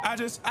I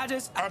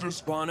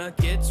just wanna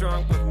get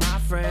drunk with my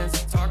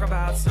friends, talk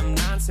about some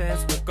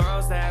nonsense with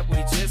girls that we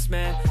just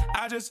met.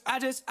 I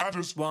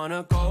just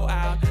wanna go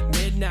out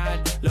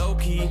midnight, low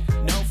key,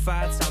 no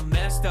fights. I'm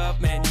messed up,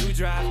 man. You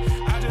drive.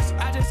 I just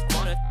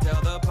wanna tell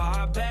the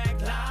bar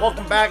back line.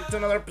 Welcome back to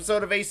another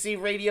episode of AC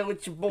Radio.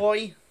 It's your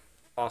boy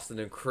Austin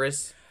and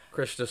Chris.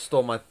 Chris just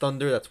stole my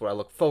thunder. That's what I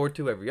look forward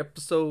to every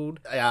episode.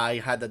 Yeah, I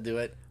had to do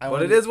it.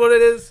 What it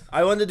is.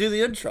 I wanted to do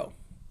the intro.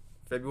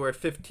 February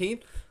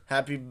 15th.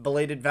 Happy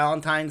belated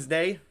Valentine's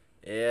Day.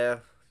 Yeah,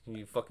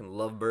 you fucking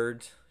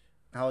lovebirds.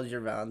 How was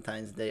your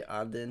Valentine's Day,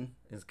 Ogden?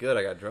 It's good.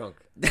 I got drunk.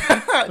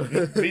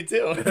 Me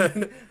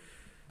too.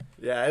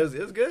 Yeah, it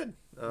was good.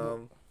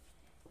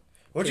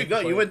 Where'd you go?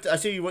 You went. I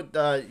see you went.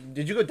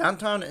 Did you go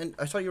downtown? And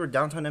I saw you were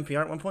downtown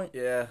NPR at one point.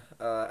 Yeah,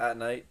 at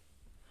night.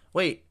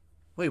 Wait.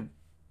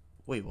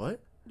 What?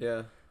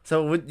 Yeah.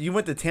 So you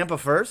went to Tampa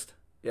first?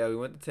 Yeah, we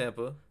went to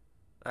Tampa.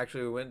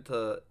 Actually, we went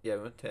to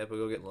Tampa to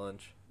go get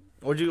lunch.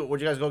 Where'd you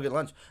guys go get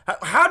lunch?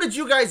 How did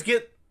you guys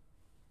get?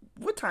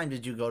 What time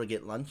did you go to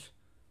get lunch?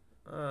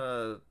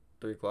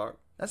 3:00.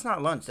 That's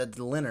not lunch. That's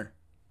dinner.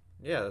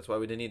 Yeah, that's why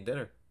we didn't eat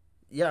dinner.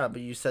 Yeah,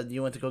 but you said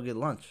you went to go get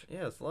lunch.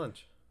 Yeah, it's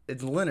lunch.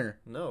 It's dinner.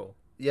 No.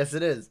 Yes,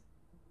 it is.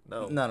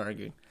 No. Not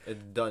arguing.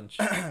 It's dunch.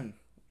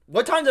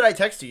 What time did I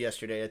text you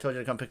yesterday? I told you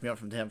to come pick me up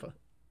from Tampa.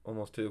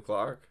 Almost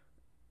 2:00.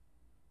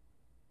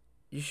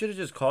 You should have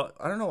just called.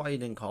 I don't know why you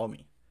didn't call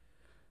me.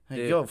 Like,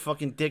 yo,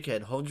 fucking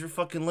dickhead, hold your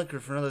fucking liquor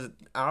for another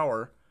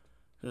hour.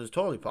 It was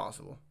totally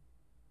possible.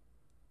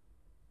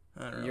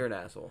 I don't know. You're an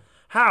asshole.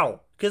 How?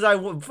 Because I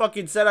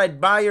fucking said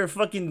I'd buy your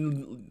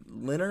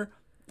fucking dinner,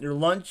 your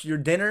lunch, your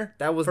dinner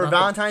That was for not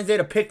Valentine's Day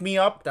to pick me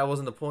up. That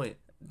wasn't the point.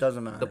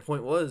 Doesn't matter. The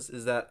point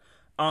is that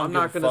I'm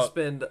not going to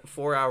spend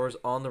 4 hours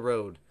on the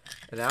road.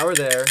 An hour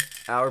there,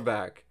 hour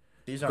back.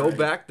 Go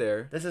back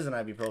there. This isn't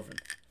ibuprofen.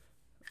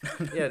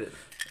 Yeah, it is.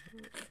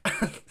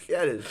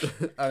 Yeah, it is.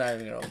 I'm not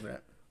even going to open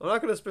it. I'm not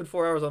going to spend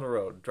 4 hours on the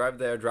road. Drive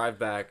there, drive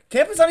back.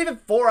 Tampa's not even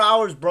 4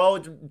 hours, bro.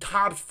 It's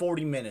tops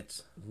 40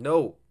 minutes.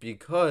 No,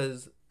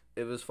 because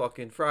it was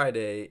fucking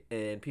Friday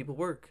and people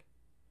work.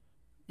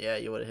 Yeah,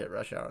 you would have hit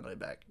rush hour on the way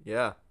back.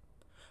 Yeah.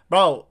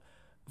 Bro,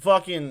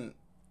 fucking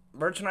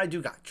Birch and I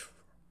got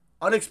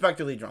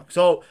unexpectedly drunk.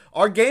 So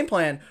our game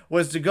plan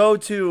was to go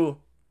to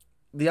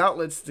the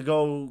outlets to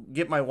go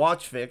get my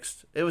watch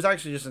fixed. It was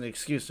actually just an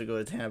excuse to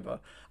go to Tampa.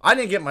 I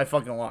didn't get my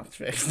fucking watch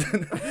fixed.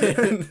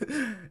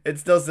 It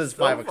still says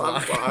 5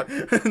 o'clock.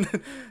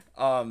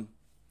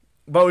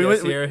 But we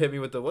went. Sierra hit me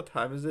with what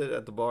time is it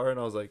at the bar? And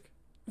I was like,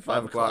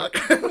 5 o'clock.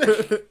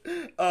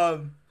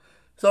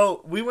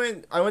 So we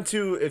went. I went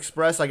to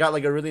Express. I got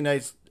like a really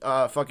nice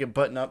fucking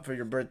button up for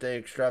your birthday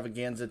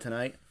extravaganza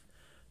tonight,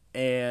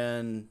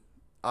 and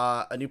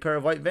a new pair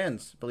of white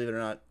Vans. Believe it or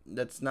not,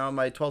 that's now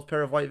my 12th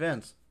pair of white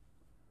Vans.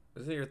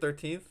 Is it your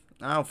 13th?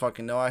 I don't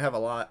fucking know. I have a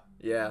lot.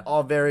 Yeah.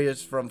 All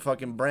various from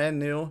fucking brand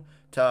new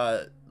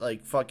to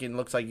like fucking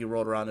looks like you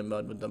rolled around in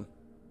mud with them.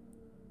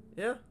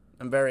 Yeah.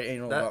 I'm very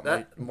anal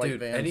about white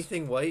dude, Vans.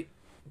 Anything white,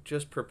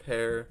 just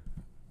prepare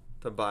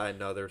to buy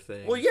another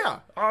thing. Well, yeah,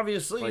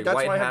 obviously. Like that's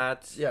white why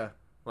hats. Yeah.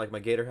 Like my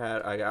gator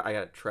hat. I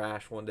got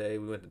trash one day.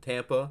 We went to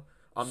Tampa.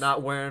 I'm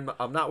not wearing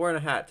a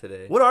hat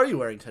today. What are you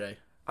wearing today?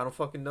 I don't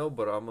fucking know,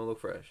 but I'm gonna look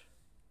fresh.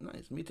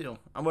 Nice, me too.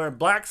 I'm wearing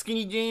black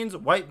skinny jeans,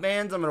 white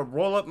Vans. I'm gonna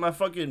roll up my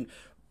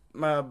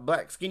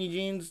black skinny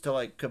jeans to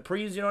like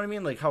capris. You know what I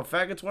mean? Like how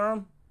faggots wear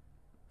them.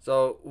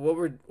 So what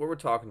we're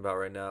talking about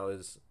right now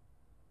is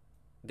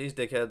these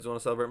dickheads want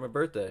to celebrate my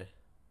birthday.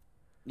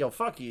 Yo,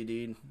 fuck you,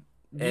 dude.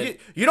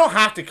 You don't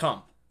have to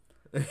come.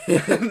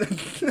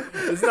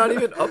 It's not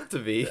even up to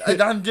me.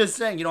 I'm just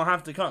saying you don't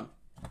have to come.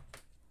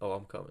 Oh,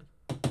 I'm coming.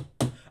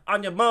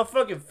 On your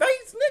motherfucking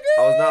face,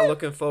 nigga. I was not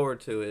looking forward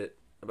to it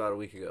about a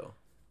week ago.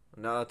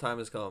 Now the time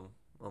has come.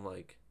 I'm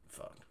like,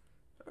 fuck.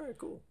 All right,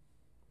 cool.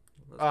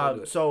 Let's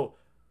do it. So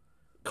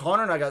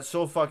Connor and I got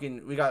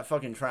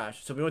fucking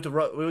trash. So we went to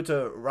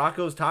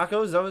Rocco's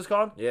Tacos. Is that what it's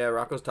called? Yeah,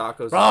 Rocco's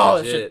Tacos. Bro,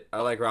 is legit.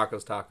 I like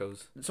Rocco's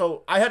Tacos.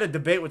 So I had a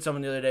debate with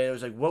someone the other day. It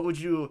was like,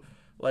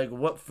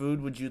 what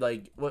food would you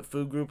like? What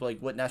food group,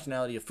 like, what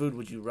nationality of food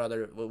would you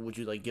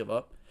like give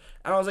up?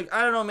 And I was like,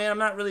 I don't know, man. I'm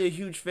not really a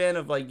huge fan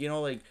of like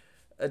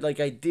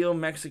ideal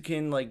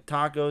Mexican like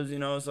tacos, you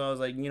know. So I was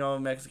like,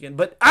 Mexican.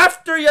 But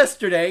after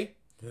yesterday,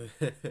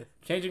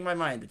 changing my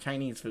mind to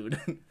Chinese food,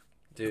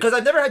 because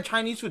I've never had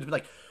Chinese food. But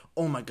like,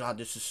 oh my god,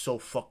 this is so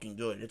fucking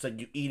good. It's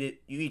like you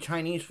eat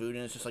Chinese food,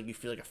 and it's just like you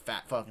feel like a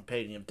fat fucking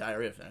pig, and you have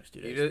diarrhea for the next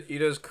 2 days. You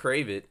just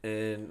crave it,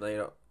 and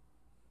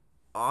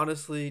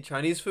honestly,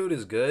 Chinese food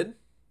is good,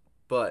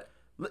 but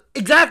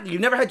exactly,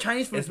 you've never had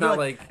Chinese food. It's not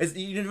like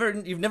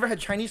you've never had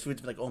Chinese food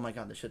to be like, oh my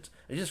god, it's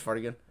just fart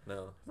again.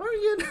 No, fart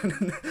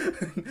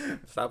again.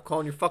 Stop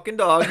calling your fucking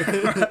dog.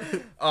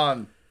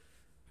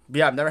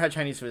 Yeah, I've never had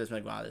Chinese food that's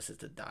been like, wow, this is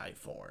to die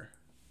for.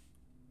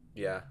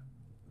 Yeah.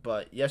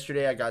 But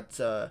yesterday I got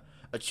a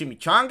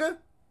chimichanga.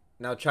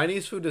 Now,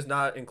 Chinese food does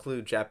not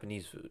include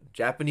Japanese food.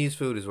 Japanese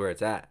food is where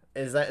it's at.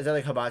 Is that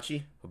like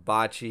hibachi?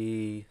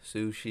 Hibachi,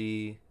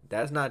 sushi.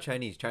 That's not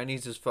Chinese.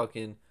 Chinese is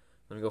fucking...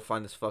 Let me go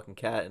find this fucking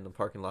cat in the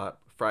parking lot.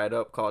 fry it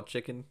up, call it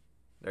chicken.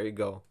 There you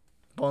go.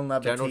 Bon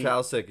appetit. General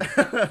Tso's chicken.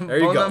 There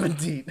you Bon go.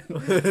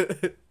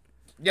 appetit.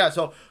 Yeah,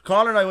 so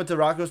Connor and I went to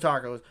Rocco's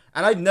Tacos,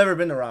 and I'd never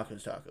been to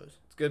Rocco's Tacos.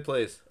 It's a good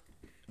place.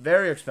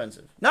 Very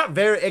expensive. Not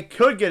very. It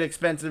could get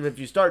expensive if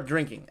you start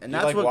drinking, and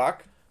that's you like what.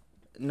 guac?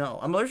 No,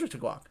 I'm allergic to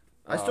guac.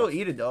 I still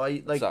eat it though.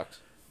 I like. Sucks.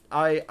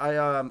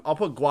 I'll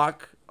put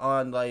guac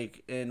on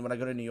like when I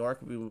go to New York.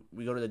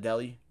 We go to the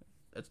deli.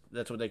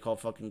 That's what they call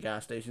fucking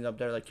gas stations up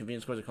there. Like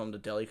convenience stores, they call them the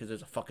deli because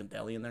there's a fucking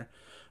deli in there.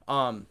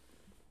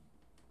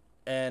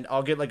 And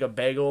I'll get like a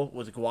bagel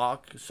with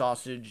guac,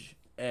 sausage,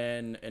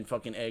 and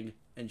fucking egg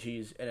and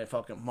cheese, and it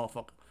fucking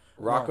motherfucker.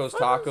 Rocco's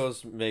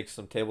Tacos makes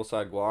some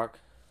tableside guac.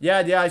 Yeah.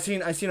 I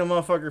seen a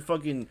motherfucker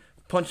fucking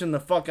punching the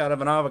fuck out of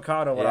an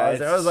avocado when I was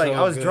there. I was like, so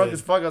I was drunk good.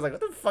 as fuck. I was like,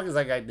 what the fuck is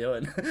that guy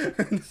doing?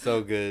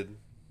 So good.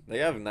 They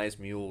have nice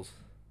mules.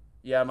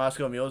 Yeah,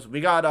 Moscow mules. We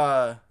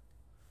got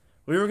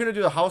we were gonna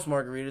do the house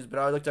margaritas, but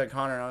I looked at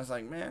Connor and I was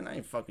like, man, I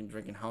ain't fucking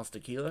drinking house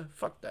tequila.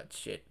 Fuck that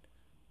shit.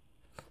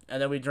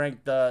 And then we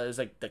drank it was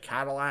like the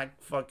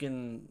Cadillac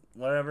fucking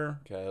whatever.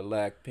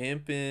 Cadillac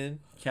pimpin'.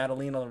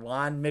 Catalina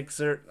wine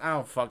mixer. I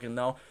don't fucking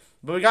know.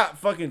 But we got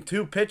fucking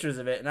 2 pictures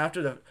of it, and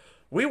after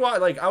we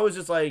watched, like, I was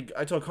just like,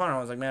 I told Connor, I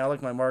was like, man, I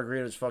like my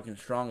margaritas fucking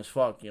strong as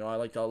fuck. You know, I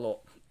like that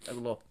little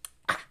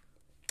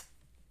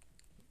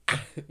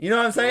you know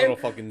what I'm saying? A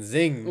little fucking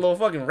zing. A little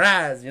fucking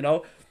razz, you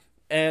know?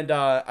 And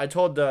I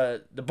told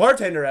the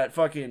bartender at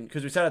fucking,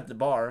 because we sat at the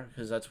bar,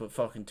 because that's what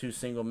fucking 2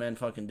 single men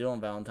fucking do on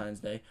Valentine's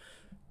Day.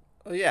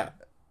 Oh, yeah.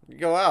 You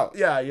go out.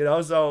 Yeah, you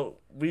know, so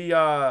we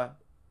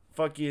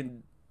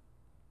fucking,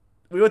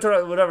 we went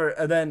to whatever,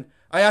 and then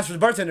I asked for the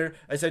bartender,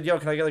 I said, yo,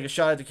 can I get like a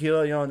shot of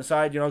tequila, you know, on the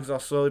side, you know, because I'll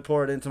slowly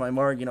pour it into my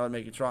mug, you know, and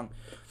make it strong.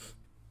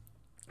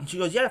 And she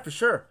goes, yeah, for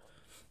sure.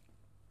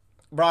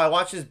 Bro, I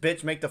watched this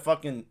bitch make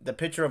the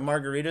picture of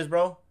margaritas,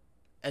 bro.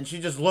 And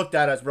she just looked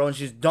at us, bro, and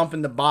she's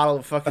dumping the bottle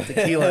of fucking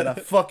tequila in a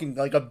fucking,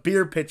 like, a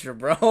beer pitcher,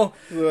 bro.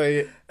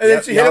 Wait, And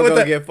then she hit it with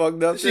the, get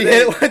fucked up she today?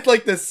 hit it with,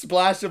 like, the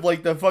splash of,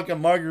 like, the fucking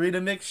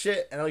margarita mix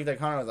shit. And I looked at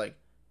Connor, I was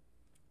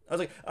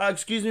like,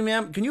 excuse me,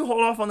 ma'am, can you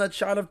hold off on that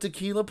shot of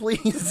tequila,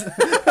 please?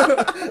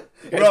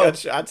 You got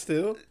shots,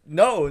 too?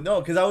 No,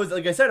 because I was,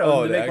 like I said, I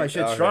was to make my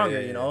shit okay, stronger,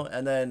 yeah. you know?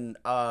 And then,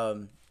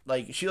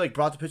 like, she, like,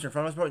 brought the picture in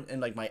front of us, bro,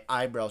 and, like, my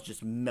eyebrows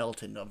just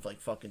melted of,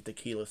 like, fucking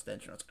tequila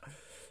stench. And I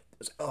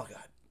was like, oh,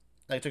 God.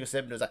 I took a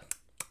sip, and it was like,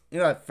 you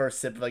know that first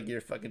sip, like,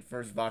 your fucking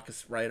first vodka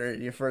Sprite,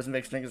 your first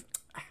mixed drink is...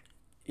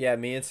 Yeah,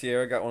 me and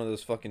Sierra got one of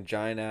those fucking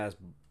giant-ass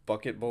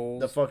bucket bowls.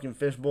 The fucking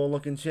fishbowl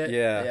looking shit?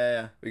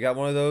 Yeah. We got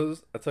one of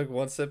those. I took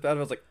one sip out of it.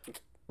 I was like,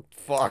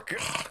 fuck.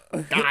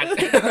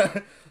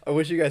 God. I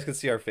wish you guys could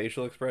see our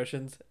facial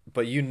expressions,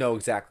 but you know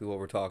exactly what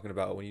we're talking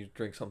about when you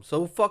drink something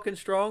so fucking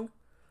strong.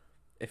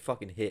 It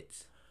fucking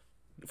hits.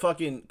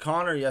 Fucking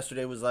Connor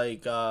yesterday was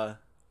like, it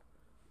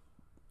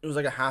was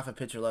like a half a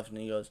pitcher left, and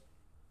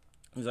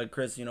he's like,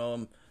 Chris, you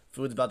know,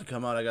 food's about to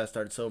come out. I gotta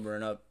start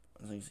sobering up.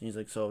 He's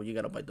like, so you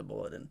gotta bite the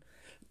bullet and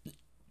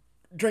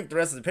drink the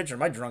rest of the pitcher.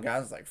 My drunk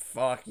ass was like,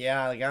 fuck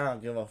yeah, like I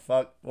don't give a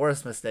fuck.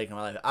 Worst mistake in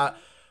my life.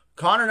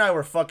 Connor and I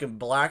were fucking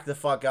blacked the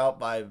fuck out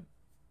by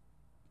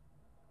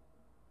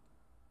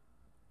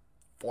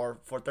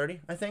 4:30,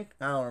 I think.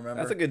 I don't remember.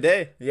 That's a good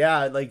day.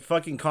 Yeah, like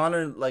fucking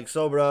Connor like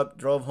sobered up,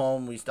 drove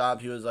home. We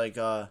stopped. He was like,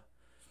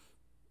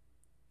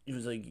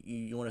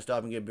 you want to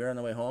stop and get beer on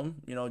the way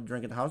home? You know,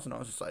 drink at the house, and I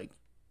was just like,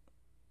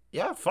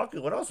 yeah, fuck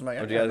it. What else am I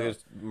gonna do? Did you guys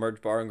just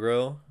merge bar and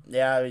grill?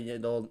 Yeah,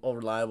 the old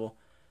reliable,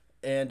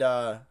 and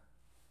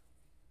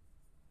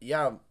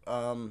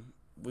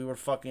we were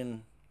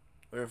fucking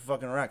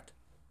wrecked.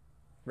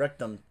 We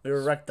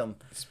were wrecked them.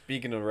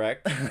 Speaking of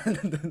wrecked,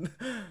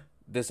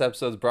 this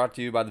episode's brought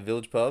to you by the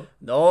Village Pub.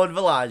 The old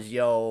village,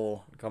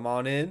 yo. Come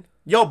on in.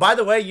 Yo, by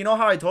the way, you know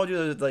how I told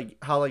you that,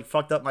 like, how, like,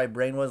 fucked up my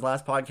brain was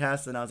last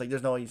podcast, and I was like,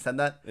 there's no way you said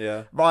that?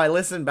 Yeah. Bro, I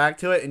listened back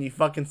to it, and you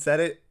fucking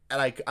said it,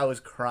 and I was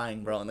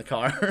crying, bro, in the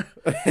car.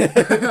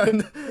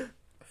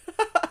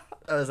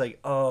 I was like,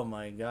 oh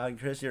my God,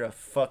 Chris, you're a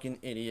fucking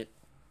idiot.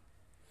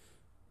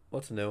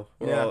 What's new?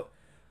 Yeah.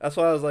 That's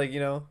why I was like, you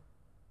know,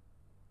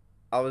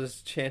 I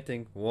was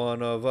chanting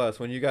one of us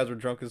when you guys were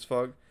drunk as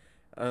fuck.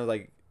 I was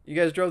like, you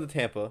guys drove to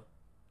Tampa.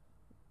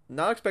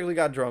 Not expectedly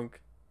got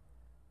drunk.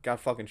 Got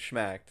fucking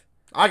smacked.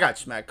 I got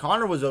smacked.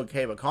 Connor was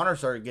okay, but Connor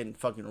started getting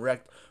fucking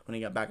wrecked when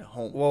he got back at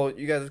home. Well,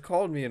 you guys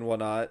called me and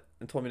whatnot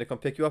and told me to come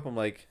pick you up. I'm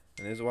like,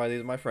 and this is why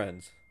these are my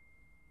friends.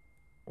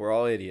 We're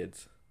all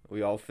idiots.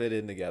 We all fit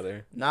in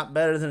together. Not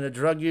better than a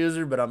drug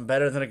user, but I'm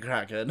better than a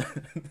crackhead.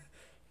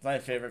 It's my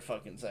favorite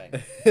fucking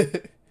saying.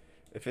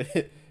 If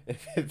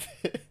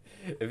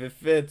it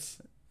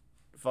fits,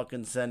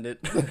 fucking send it.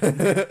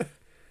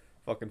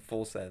 fucking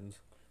full sends.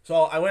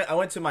 So I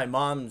went to my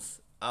mom's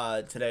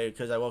today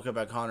because I woke up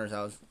at Connor's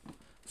house.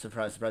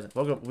 Surprise.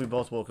 We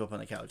both woke up on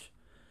the couch.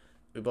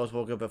 We both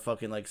woke up at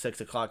fucking like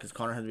 6 o'clock because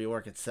Connor had to be at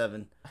work at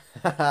 7.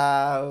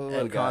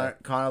 And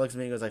Connor looks at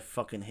me and goes, I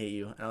fucking hate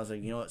you. And I was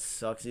like, you know what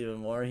sucks even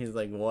more? He's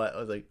like, what? I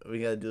was like, we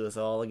gotta do this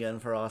all again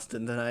for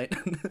Austin tonight.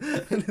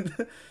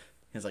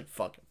 He's like,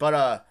 fuck.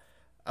 But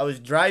I was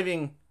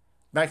driving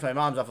back to my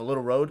mom's off a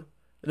little road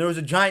there was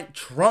a giant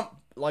Trump,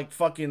 like,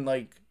 fucking,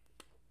 like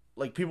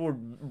people were,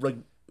 like,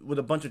 with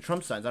a bunch of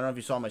Trump signs. I don't know if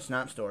you saw my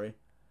Snap story.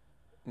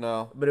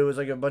 No. But it was,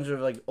 like, a bunch of,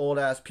 like,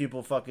 old-ass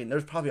people fucking...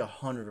 There's probably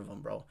 100 of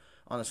them, bro.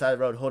 On the side of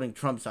the road holding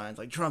Trump signs.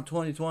 Like, Trump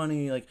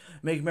 2020, like,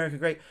 make America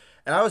great.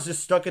 And I was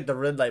just stuck at the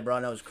red light, bro,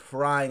 and I was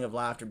crying of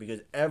laughter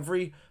because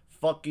every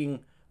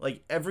fucking...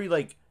 Like, every,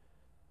 like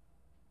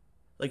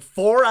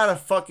 4 out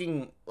of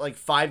fucking, like,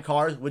 5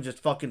 cars would just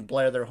fucking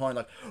blare their horn,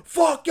 like,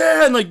 fuck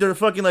yeah! And, like, they're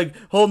fucking, like,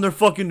 holding their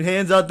fucking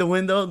hands out the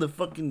window, the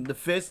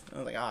fist. I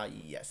was like, ah,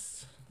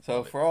 yes.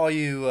 So, for all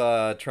you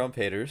Trump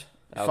haters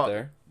out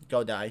there.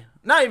 Go die.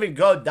 Not even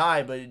go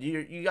die, but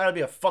you gotta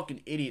be a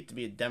fucking idiot to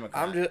be a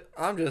Democrat.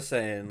 I'm just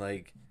saying,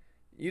 like,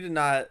 you did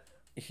not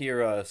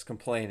hear us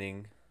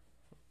complaining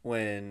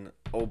when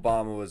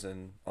Obama was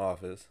in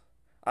office.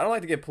 I don't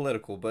like to get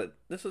political, but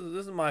this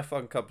is my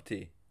fucking cup of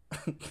tea.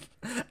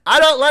 I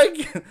don't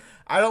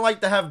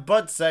like to have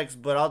butt sex,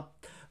 but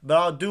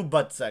I'll do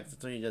butt sex.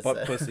 That's what you just butt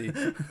said. Pussy.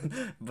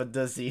 Butt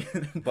pussy.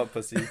 Butt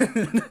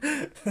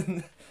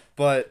pussy.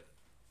 But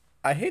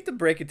I hate to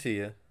break it to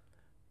you,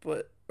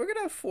 but we're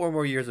gonna have 4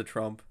 more years of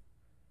Trump,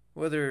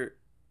 whether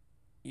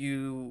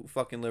you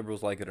fucking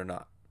liberals like it or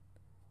not.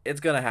 It's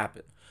gonna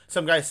happen.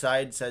 Some guy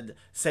said,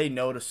 say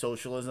no to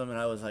socialism, and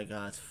I was like,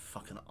 oh, that's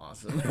fucking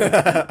awesome.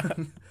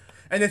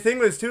 And the thing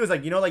was, too, is,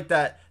 like, you know, like,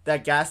 that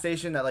gas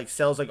station that, like,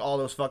 sells, like, all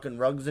those fucking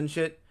rugs and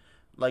shit?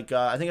 Like,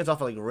 I think it's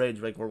off of, like,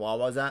 Ridge, like, where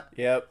Wawa's at.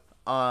 Yep.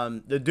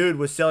 The dude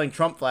was selling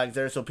Trump flags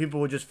there, so people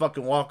would just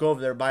fucking walk over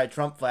there, buy a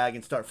Trump flag,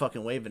 and start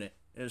fucking waving it.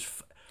 It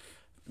was...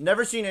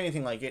 Never seen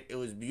anything like it. It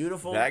was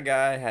beautiful. That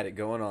guy had it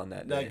going on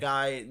that day. That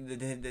guy,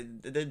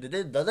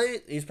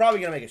 he's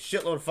probably going to make a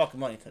shitload of fucking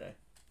money today.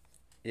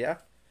 Yeah.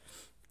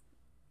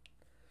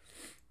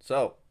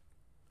 So,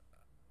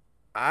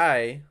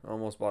 I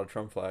almost bought a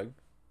Trump flag.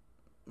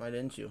 Why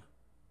didn't you?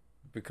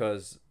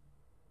 Because,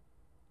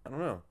 I don't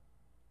know.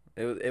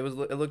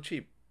 It looked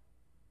cheap.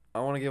 I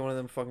want to get one of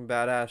them fucking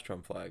badass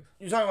Trump flags.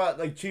 You talking about,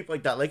 like, cheap,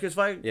 like that Lakers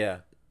flag? Yeah.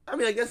 I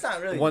mean, like, that's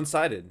not really...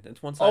 One-sided.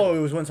 It's one-sided. Oh, it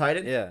was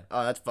one-sided? Yeah.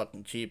 Oh, that's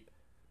fucking cheap.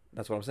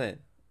 That's what I'm saying.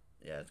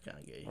 Yeah, it's kind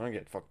of gay. I'm going to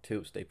get fucking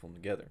 2, staple them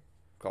together.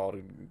 Call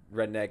it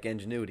redneck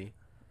ingenuity.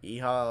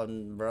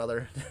 Yeehaw,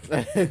 brother.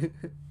 I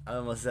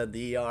almost said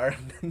the ER.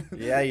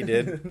 Yeah, you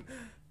did.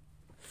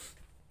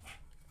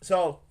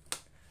 So,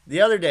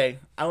 the other day,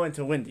 I went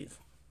to Wendy's.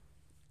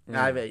 And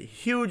I have a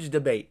huge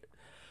debate.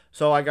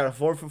 So, I got a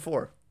 4 for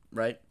 4,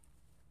 right?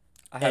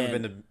 I haven't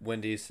been to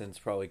Wendy's since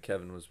probably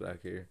Kevin was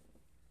back here.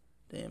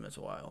 Damn, it's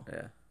a while.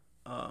 Yeah.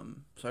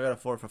 So I got a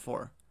 4 for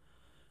 4.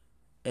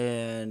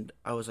 And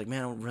I was like,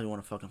 man, I don't really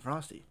want a fucking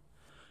Frosty.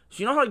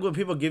 So you know how, like, when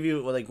people give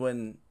you, like,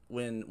 when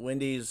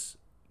Wendy's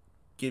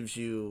gives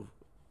you,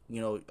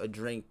 you know, a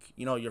drink,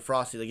 you know, your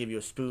Frosty, they give you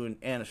a spoon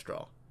and a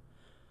straw.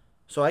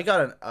 So I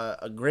got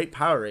a great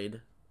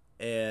Powerade.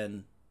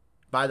 And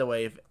by the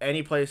way, if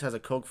any place has a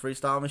Coke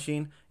Freestyle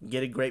machine,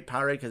 get a great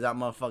Powerade because that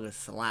motherfucker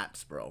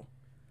slaps, bro.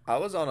 I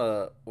was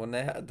on when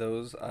they had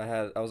those,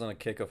 I was on a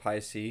kick of High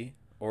C.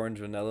 Orange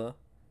vanilla.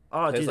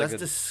 Oh, dude, like that's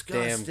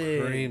disgusting.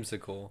 Damn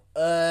creamsicle.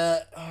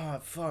 Oh,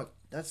 fuck.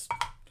 That's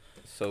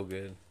so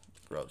good.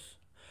 Gross.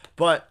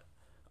 But,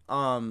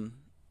 the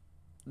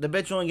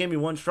bitch only gave me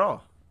 1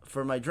 straw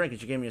for my drink,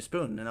 and she gave me a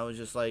spoon, and I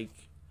was like,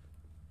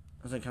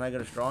 can I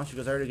get a straw? And she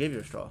goes, I already gave you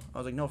a straw. I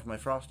was like, no, for my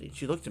Frosty.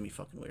 She looked at me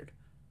fucking weird.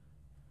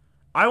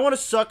 I want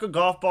to suck a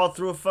golf ball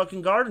through a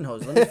fucking garden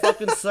hose. Let me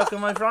fucking suck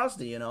on my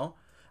Frosty, you know?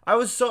 I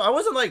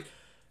wasn't like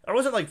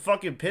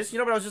fucking pissed, you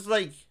know, but I was just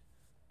like,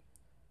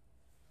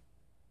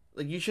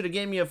 you should have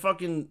gave me a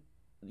fucking,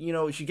 you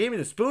know, she gave me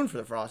the spoon for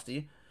the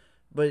Frosty,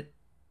 but,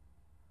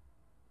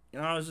 you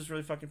know, I was just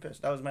really fucking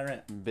pissed. That was my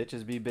rant.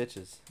 Bitches be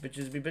bitches.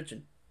 Bitches be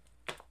bitching.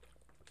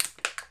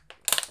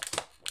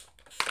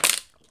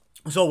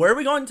 So where are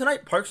we going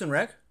tonight? Parks and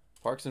Rec?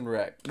 Parks and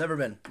Rec. Never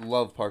been.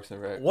 Love Parks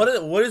and Rec. What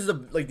is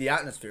the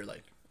atmosphere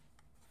like?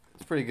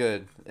 It's pretty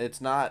good.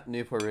 It's not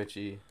Newport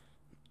Richie.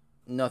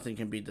 Nothing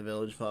can beat the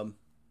Village Pub,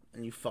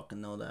 and you fucking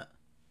know that.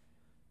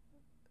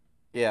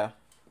 Yeah,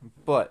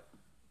 but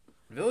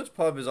Village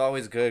Pub is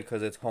always good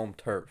because it's home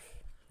turf.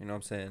 You know what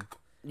I'm saying?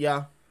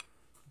 Yeah.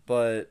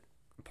 But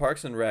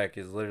Parks and Rec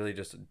is literally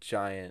just a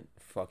giant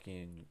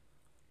fucking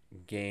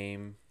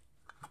game.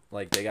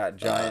 Like they got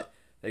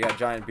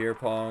giant beer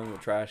pong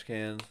with trash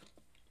cans.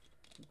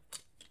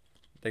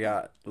 They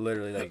got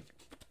literally like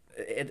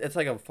it's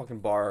like a fucking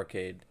bar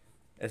arcade.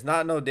 It's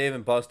not no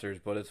Dave & Buster's,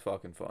 but it's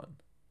fucking fun.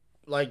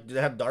 Like, do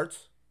they have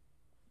darts?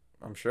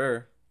 I'm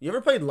sure. You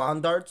ever played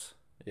lawn darts?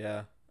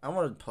 Yeah. I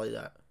want to play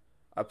that.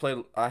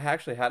 I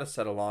actually had a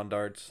set of lawn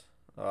darts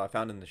I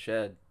found in the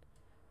shed.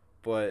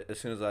 But as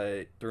soon as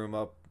I threw them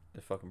up, they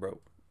fucking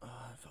broke. Oh,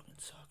 that fucking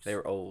sucks. They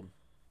were old.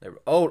 They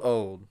were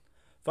old.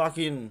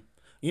 Fucking,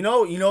 you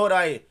know what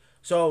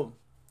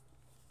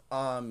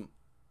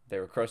They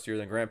were crustier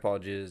than Grandpa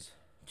Jizz.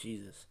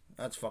 Jesus,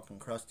 that's fucking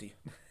crusty.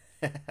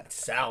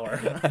 Sour.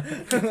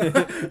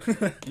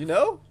 You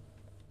know?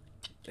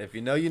 If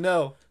you know, you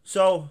know.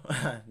 So,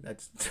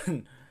 that's...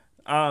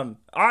 on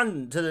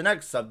to the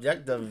next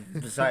subject of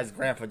besides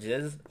Grandpa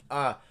Jizz.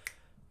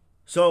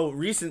 So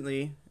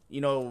recently,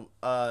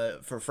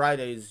 for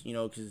Fridays,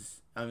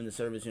 because I'm in the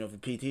service, for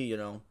PT,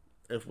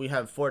 if we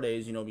have 4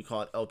 days, we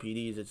call it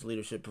LPDs. It's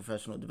leadership,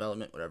 professional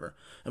development, whatever.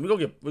 And we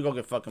go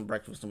get fucking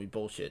breakfast and we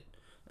bullshit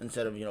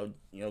instead of going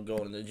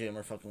to the gym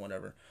or fucking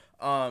whatever.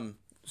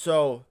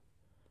 So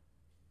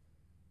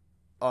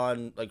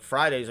on like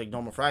Fridays, like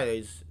normal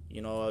Fridays, I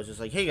was just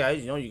like, hey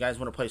guys, you guys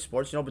want to play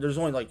sports, but there's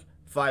only like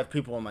 5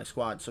 people on my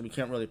squad, so we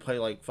can't really play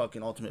like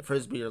fucking ultimate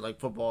frisbee or like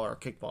football or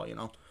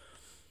kickball,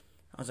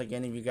 I was like,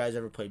 any of you guys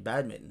ever played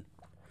badminton?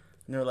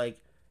 And they're like,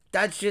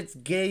 that shit's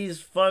gay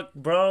as fuck,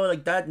 bro.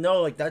 Like that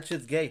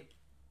shit's gay.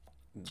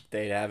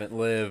 They haven't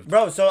lived,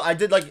 bro. So I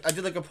did like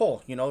a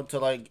poll, to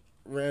like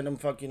random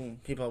fucking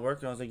people at work,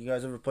 and I was like, you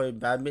guys ever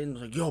played badminton? I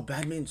was like, yo,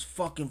 badminton's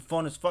fucking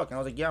fun as fuck. And I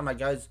was like, yeah, my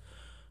guys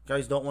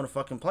don't want to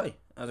fucking play.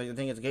 I was like, I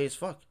think it's gay as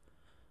fuck.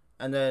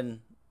 And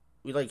then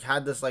we like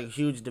had this like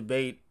huge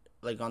debate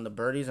like on the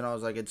birdies, and I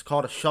was like, it's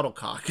called a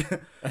shuttlecock. And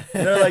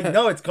they're like,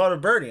 no, it's called a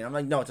birdie. And I'm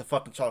like, no, it's a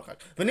fucking shuttlecock.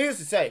 But needless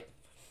to say,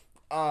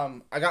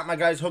 I got my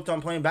guys hooked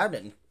on playing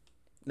badminton.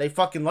 They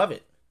fucking love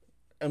it.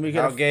 And we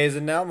get how gay is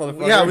it now,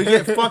 motherfucker? Yeah, we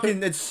get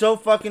fucking. It's so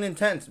fucking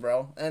intense,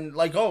 bro. And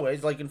like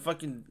always, like in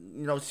fucking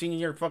senior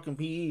year fucking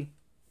PE.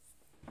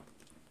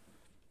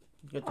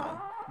 Good time.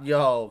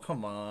 Yo,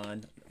 come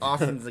on.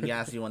 Austin's the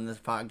gassy one this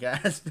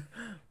podcast.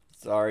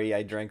 Sorry,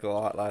 I drank a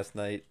lot last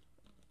night.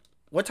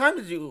 What time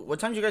did you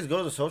guys go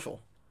to the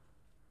social?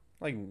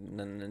 Like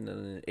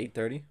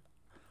 8:30.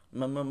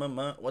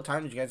 What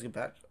time did you guys get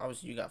back?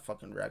 Obviously, you got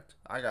fucking wrecked.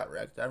 I got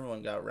wrecked.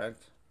 Everyone got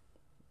wrecked.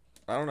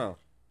 I don't know.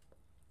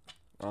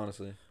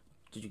 Honestly.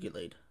 Did you get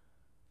laid?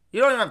 You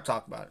don't even have to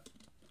talk about it.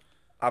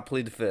 I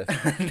plead the fifth.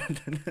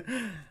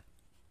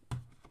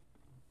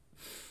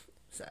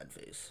 Sad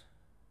face.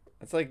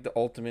 That's like the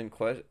ultimate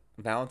question.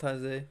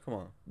 Valentine's Day? Come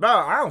on. Bro,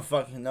 I don't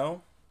fucking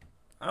know.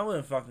 I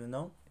wouldn't fucking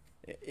know.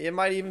 It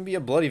might even be a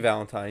bloody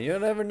Valentine. You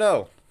never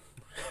know.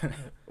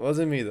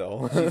 Wasn't me,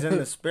 though. She's in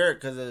the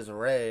spirit because it's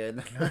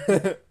red.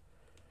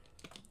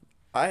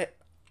 I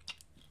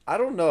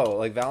don't know.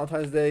 Like,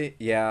 Valentine's Day,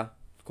 yeah,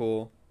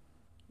 cool.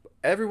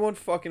 Everyone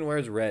fucking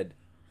wears red.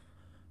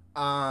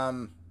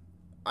 I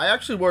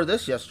actually wore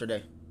this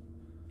yesterday.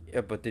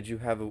 Yeah, but did you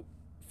have a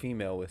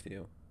female with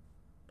you?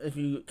 If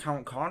you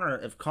count Connor,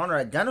 if Connor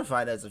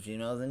identified as a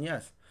female, then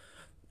yes.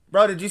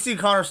 Bro, did you see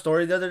Connor's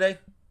story the other day?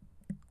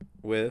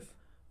 With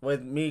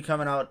me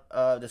coming out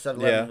the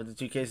 7-Eleven with the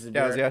 2 cases of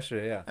beer. Yeah, it was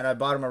yesterday, yeah. And I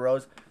bought him a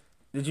rose.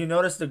 Did you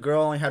notice the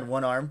girl only had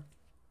one arm?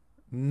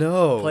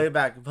 No. Play it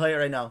back. Play it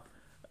right now.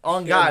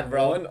 On God,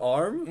 bro. One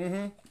arm?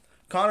 Mm-hmm.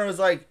 Connor was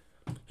like,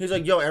 he's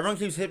like, yo, everyone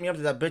keeps hitting me up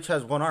that bitch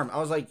has one arm. I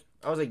was like,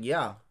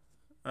 yeah.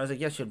 I was like,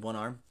 yeah, she had one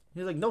arm.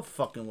 He's like, no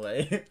fucking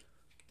way.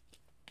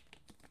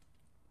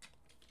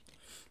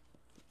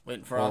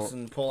 Waiting for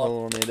Austin to pull up.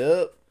 Pulling it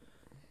up.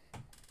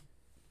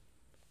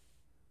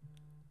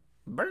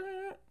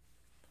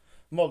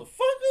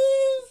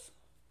 Motherfuckers!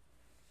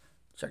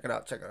 Check it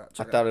out.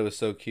 I thought it was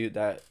so cute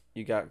that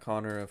you got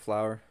Connor a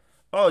flower.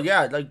 Oh,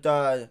 yeah. Like,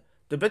 the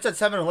bitch at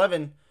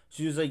 7-Eleven,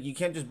 she was like, you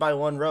can't just buy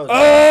one rose.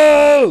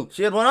 Oh!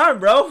 She had one arm,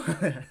 bro.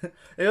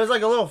 It was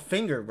like a little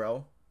finger,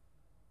 bro.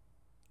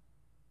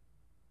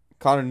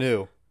 Connor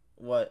knew.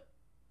 What?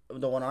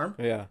 The one arm?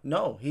 Yeah.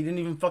 No, he didn't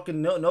even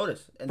fucking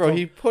notice. Bro,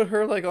 he put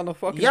her like on the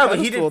fucking yeah, but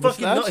he didn't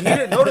pedestal fucking he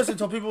didn't notice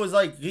until people was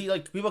like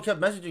people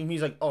kept messaging him.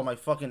 He's like, oh, my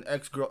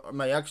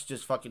ex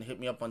just fucking hit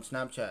me up on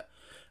Snapchat,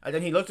 and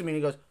then he looked at me and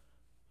he goes,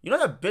 you know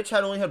that bitch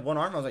only had one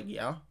arm? I was like,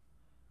 yeah.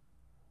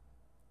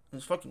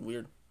 It's fucking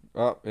weird.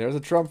 Oh, there's the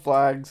Trump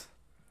flags.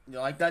 You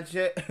like that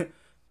shit?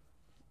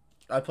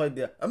 I played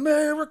the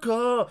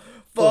America,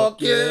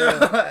 fuck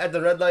yeah, at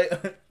the red light.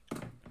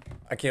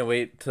 I can't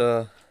wait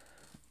to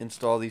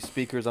install these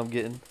speakers I'm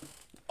getting.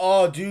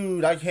 Oh,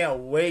 dude, I can't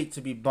wait to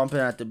be bumping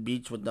at the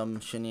beach with them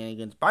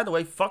shenanigans. By the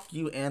way, fuck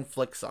you and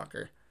Flick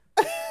Soccer.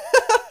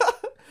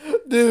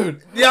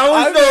 Dude. That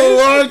was the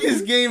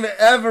longest game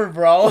ever,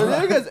 bro.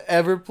 Have you guys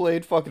ever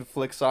played fucking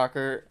Flick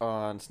Soccer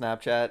on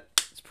Snapchat?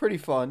 It's pretty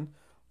fun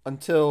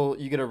until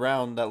you get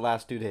around that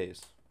last 2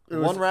 days.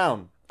 One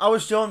round. I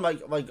was showing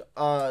like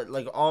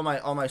all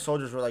my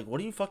soldiers were like,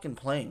 what are you fucking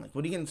playing? Like,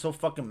 what are you getting so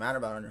fucking mad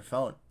about on your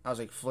phone? I was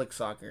like, Flick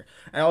Soccer.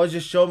 And I was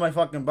just showing my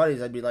fucking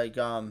buddies. I'd be like,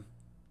 yep.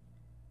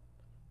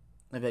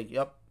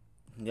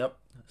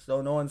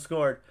 Still no one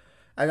scored.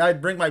 And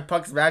I'd bring my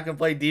pucks back and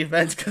play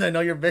defense because I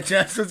know your bitch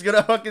ass was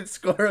gonna fucking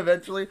score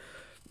eventually.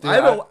 Dude,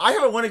 I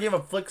haven't won a game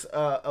of Flick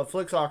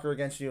Soccer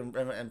against you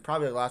in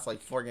probably the last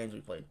like 4 games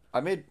we played.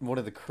 I made one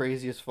of the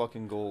craziest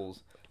fucking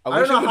goals. I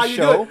don't know how you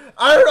do it.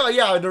 I don't know.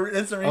 Yeah, the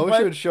instant replay. I wish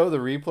it would show the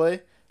replay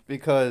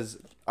because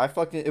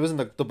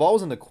the ball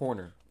was in the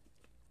corner.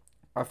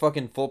 I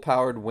fucking full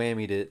powered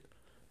whammied it,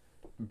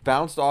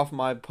 bounced off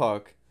my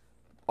puck,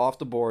 off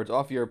the boards,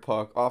 off your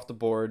puck, off the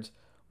boards,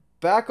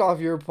 back off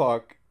your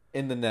puck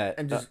in the net,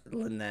 and just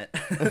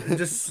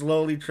just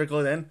slowly trickle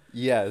it in.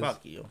 Yes.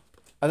 Fuck you.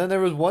 And then there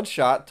was one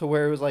shot to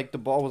where it was like the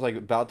ball was like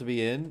about to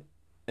be in,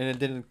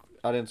 and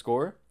I didn't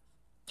score.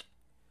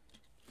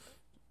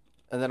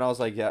 And then I was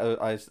like, yeah,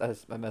 I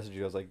messaged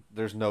you. I was like,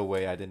 there's no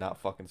way I did not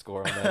fucking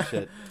score on that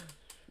shit.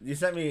 You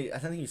sent me. I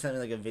think you sent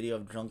me like a video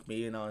of drunk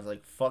me, and I was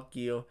like, "Fuck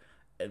you,"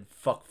 and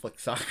 "Fuck Flick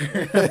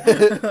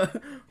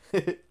Soccer."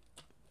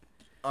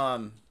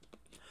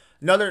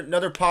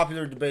 Another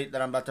popular debate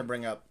that I'm about to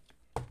bring up.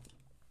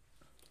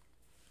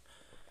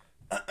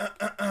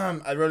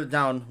 I wrote it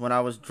down when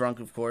I was drunk,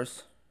 of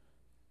course.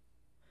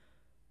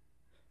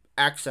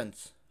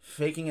 Accents.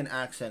 Faking an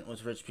accent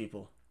was rich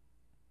people.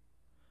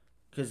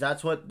 Because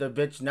that's what the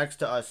bitch next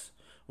to us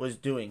was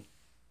doing.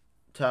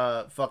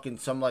 To fucking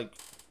some like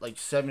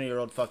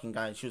 70-year-old fucking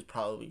guy. And she was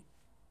probably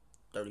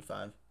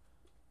 35.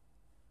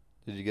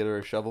 Did you get her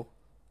a shovel?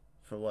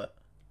 For what?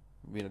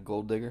 Being a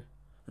gold digger?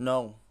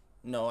 No.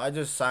 I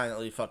just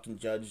silently fucking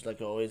judged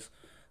like always.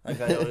 Like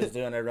I always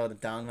do, and I wrote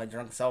it down, my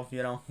drunk self,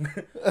 you know.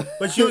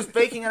 But she was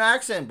faking an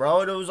accent,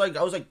 bro. And it was like,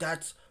 I was like,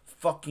 that's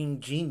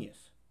fucking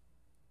genius.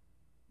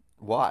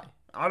 Why?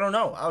 I don't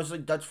know. I was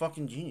like, that's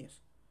fucking genius.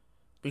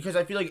 Because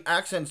I feel like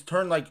accents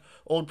turn like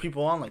old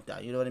people on like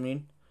that. You know what I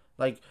mean?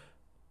 Like,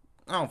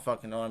 I don't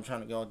fucking know. I'm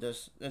trying to go with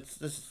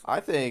this. I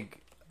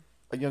think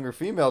a younger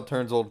female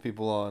turns old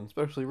people on,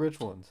 especially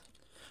rich ones.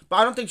 But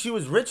I don't think she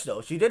was rich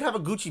though. She did have a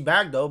Gucci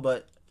bag though,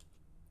 but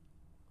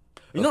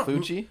You know,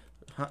 Gucci?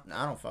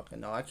 I don't fucking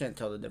know. I can't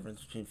tell the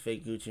difference between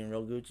fake Gucci and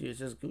real Gucci. It's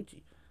just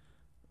Gucci.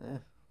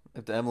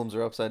 If the emblems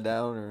are upside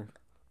down or...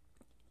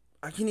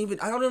 I don't even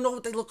know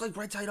what they look like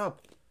right side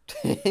up.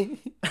 You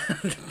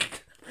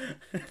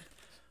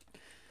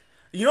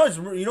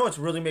know what's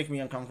really making me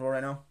uncomfortable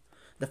right now?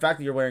 The fact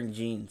that you're wearing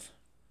jeans.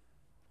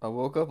 I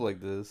woke up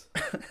like this.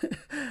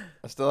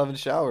 I still haven't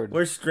showered.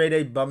 We're straight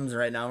A bums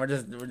right now. We're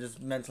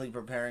just mentally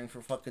preparing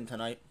for fucking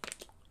tonight.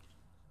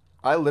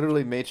 I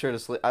literally made sure to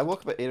sleep. I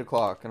woke up at 8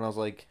 o'clock and I was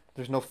like,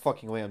 there's no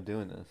fucking way I'm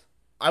doing this.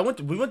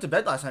 We went to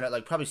bed last night at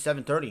like probably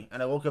 7:30,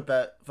 and I woke up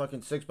at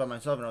fucking 6 by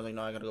myself, and I was like,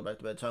 no, I gotta go back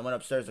to bed. So I went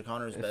upstairs to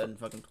Connor's bed and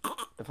fucking...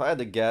 If I had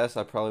to guess,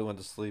 I probably went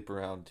to sleep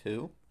around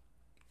 2.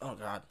 Oh,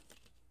 God.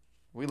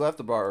 We left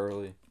the bar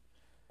early.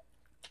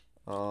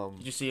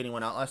 Did you see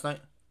anyone out last night?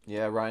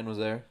 Yeah, Ryan was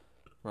there.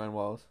 Ryan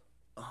Wallace.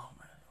 Oh,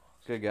 man.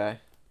 Good guy.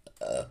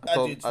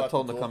 I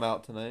told him to come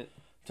out tonight.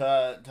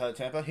 To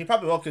Tampa? He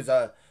probably will,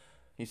 because...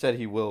 He said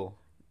he will.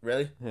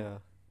 Really? Yeah.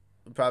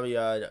 Probably,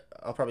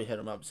 I'll probably hit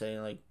him up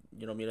saying, like,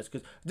 you know, meet us,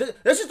 because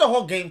this is the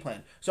whole game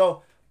plan.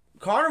 So,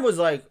 Connor was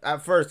like,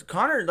 at first,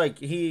 like,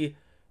 he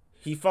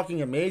fucking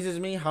amazes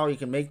me how he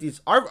can make these,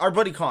 our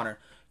buddy Connor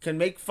can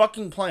make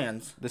fucking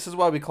plans. This is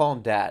why we call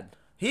him Dad.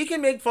 He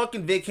can make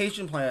fucking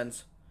vacation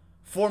plans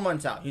 4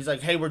 months out. He's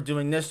like, hey, we're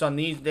doing this on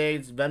these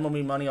dates, Venmo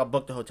me money, I'll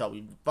book the hotel.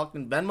 We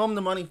fucking Venmo him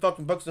the money,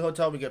 fucking books the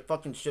hotel, we get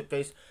fucking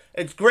shit-faced.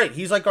 It's great.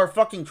 He's like our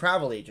fucking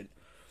travel agent.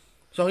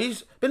 So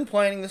he's been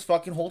planning this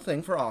fucking whole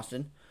thing for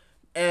Austin,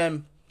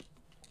 and...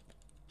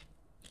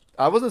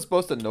 I wasn't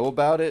supposed to know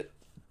about it,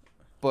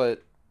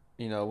 but,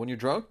 you know, when you're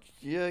drunk,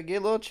 you get a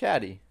little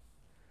chatty.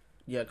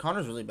 Yeah,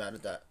 Connor's really bad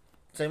at that.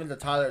 Same with the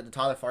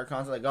Tyler Fart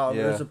concert. Like, oh, we're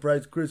Yeah. gonna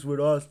surprise Chris with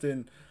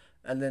Austin.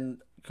 And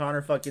then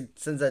Connor fucking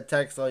sends that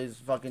text while he's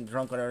fucking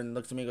drunk, whatever, and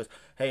looks at me and goes,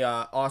 hey,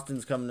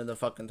 Austin's coming to the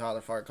fucking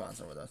Tyler Fart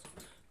concert with us.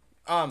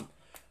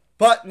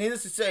 But,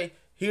 needless to say,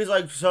 he was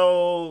like,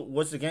 so,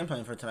 what's the game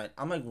plan for tonight?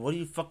 I'm like, what do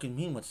you fucking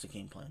mean, what's the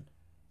game plan?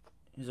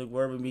 He's like,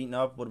 where are we meeting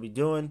up? What are we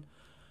doing?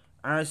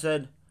 And I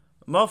said...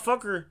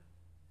 Motherfucker,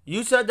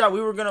 you said that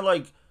we were gonna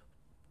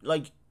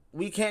like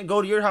we can't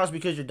go to your house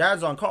because your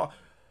dad's on call.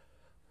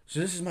 So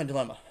this is my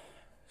dilemma.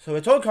 So I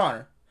told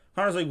Connor.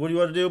 Connor's like, what do you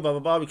want to do? Blah, blah,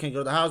 blah. We can't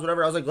go to the house,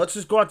 whatever. I was like, let's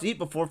just go out to eat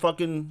before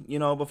fucking,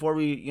 before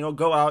we,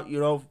 go out,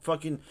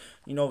 fucking,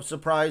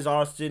 surprise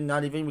Austin.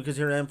 Not even because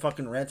here I am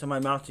fucking ranting my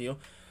mouth to you.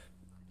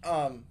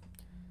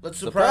 Let's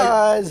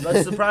surprise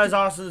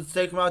Austin. Let's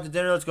take him out to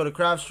dinner. Let's go to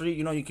Craft Street.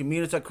 You can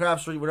meet us at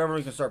Craft Street, whatever.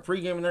 We can start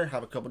pre-gaming there,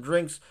 have a couple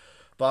drinks.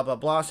 Blah, blah,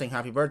 blah, saying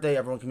happy birthday.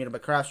 Everyone can meet up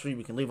at Craft Street.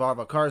 We can leave all of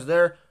our cars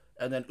there.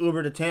 And then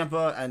Uber to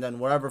Tampa. And then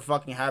whatever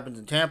fucking happens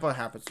in Tampa,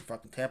 happens to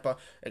fucking Tampa.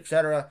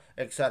 Etc.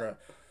 Etc.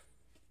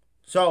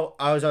 So,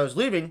 as I was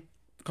leaving,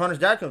 Connor's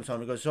dad comes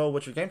home. He goes, so,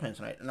 what's your game plan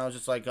tonight? And I was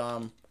just like, I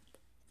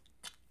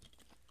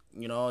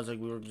was like,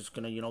 we were just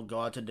going to,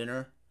 go out to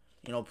dinner.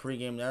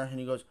 Pre-game there. And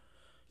he goes,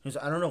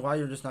 I don't know why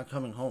you're just not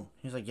coming home.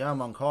 He's like, yeah,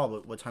 I'm on call.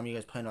 But what time you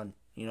guys plan on,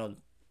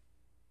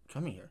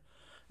 coming here?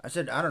 I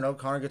said, I don't know.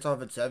 Connor gets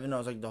off at 7. I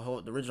was like,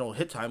 the original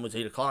hit time was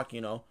 8 o'clock,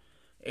 8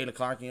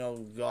 o'clock,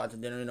 go out to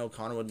dinner,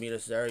 Connor would meet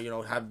us there,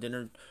 have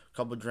dinner, a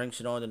couple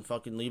drinks, and then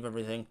fucking leave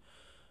everything.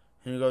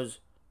 And he goes,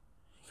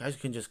 you guys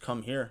can just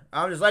come here.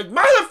 I'm just like,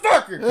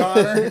 motherfucker,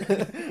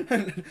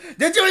 Connor!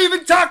 Did you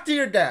even talk to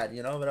your dad?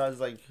 But I was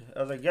like,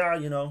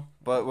 yeah,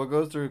 But what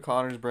goes through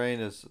Connor's brain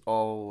is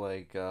all,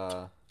 like,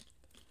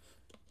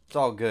 it's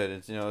all good.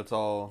 It's, it's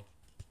all...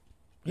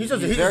 He's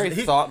very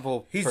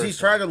thoughtful. He's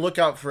trying to look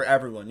out for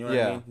everyone. You know what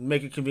I Yeah. mean?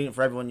 Make it convenient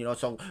for everyone.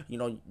 So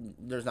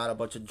there's not a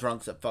bunch of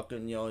drunks that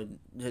fucking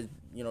his.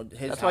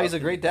 That's why he's a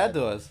great dad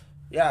to us.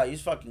 Yeah,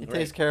 he's fucking He great.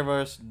 takes care of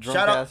our drunk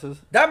Shout out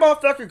asses. that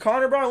motherfucker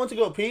Connor, bro. I went to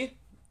go pee,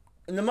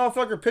 and the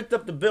motherfucker picked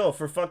up the bill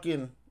for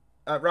fucking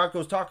at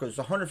Rocco's Tacos,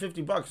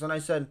 $150, and I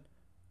said,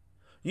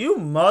 you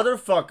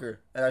motherfucker.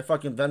 And I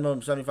fucking Venmo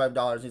him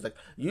 $75. He's like,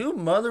 you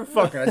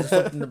motherfucker. And I just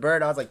looked in the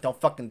bird. I was like, don't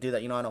fucking do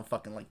that. You know I don't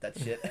fucking like that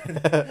shit.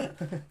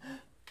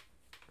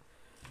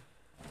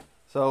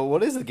 So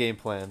what is the game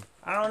plan?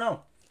 I don't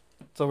know.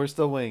 So we're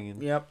still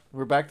winging. Yep.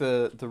 We're back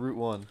to Route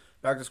 1.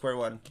 Back to square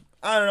one.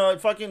 I don't know.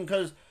 Fucking,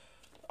 because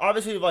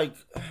obviously, like,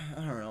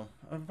 I don't know.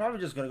 I'm probably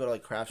just going to go to,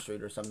 like, Craft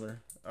Street or something.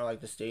 Or,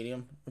 like, the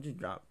stadium. What'd you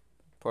drop?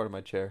 Part of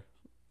my chair.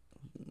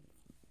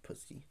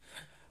 Pussy.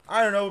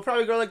 I don't know. We'll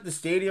probably go to, like, the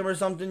stadium or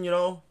something, you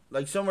know?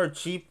 Like, somewhere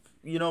cheap,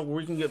 you know, where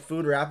we can get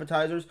food or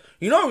appetizers.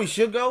 You know where we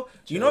should go?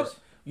 Cheers.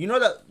 You know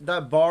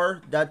that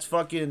bar that's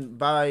fucking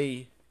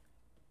by...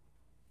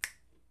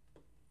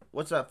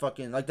 What's that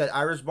fucking... Like, that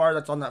Irish bar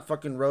that's on that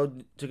fucking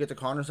road to get to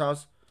Connor's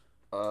house?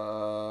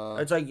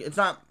 It's like... It's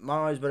not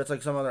Molly's, but it's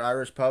like some other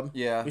Irish pub.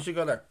 Yeah. We should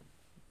go there.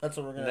 That's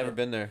what we're gonna Never do.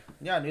 been there.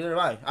 Yeah, neither have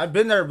I. I've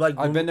been there, like...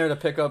 I've been there to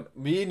pick up...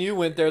 Me and you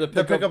went there to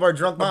pick up our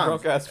drunk moms.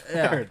 Drunk-ass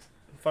parents.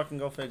 Yeah. Fucking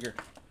go figure.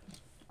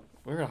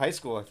 We were in high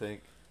school, I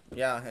think.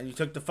 Yeah, and you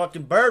took the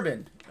fucking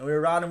bourbon. And we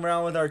were riding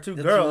around with our two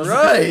That's girls.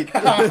 right.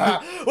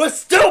 We're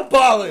still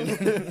balling!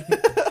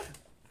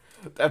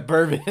 That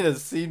bourbon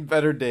has seen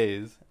better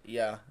days.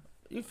 Yeah.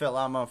 You fit a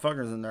lot of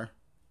motherfuckers in there.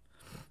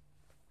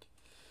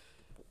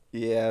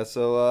 Yeah,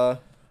 so,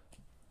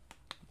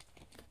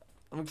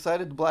 I'm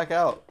excited to black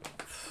out.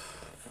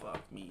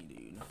 Fuck me,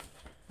 dude.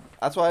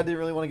 That's why I didn't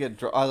really want to get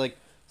drunk. I like,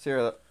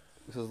 Sarah,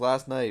 because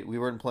last night we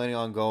weren't planning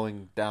on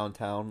going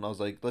downtown. I was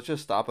like, let's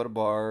just stop at a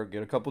bar,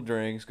 get a couple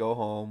drinks, go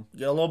home.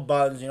 Get a little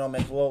buzz, you know,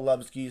 make a little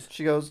Lubskis.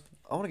 She goes,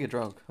 I want to get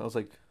drunk. I was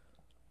like,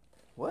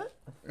 what?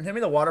 Hand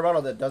me the water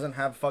bottle that doesn't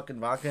have fucking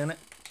vodka in it.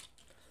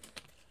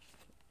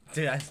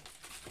 Dude,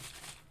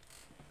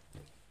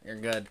 you're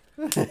good.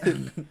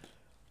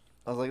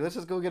 I was like, let's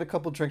just go get a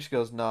couple drinks. She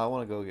goes, nah, I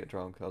want to go get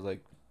drunk. I was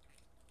like,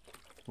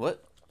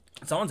 what?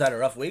 Someone's had a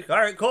rough week. All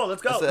right, cool,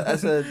 let's go. I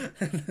said,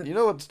 you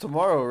know it's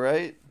tomorrow,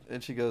 right?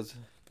 And she goes,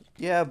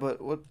 yeah,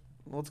 but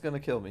what's going to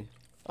kill me?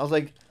 I was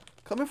like,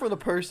 coming from the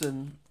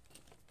person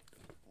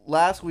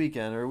last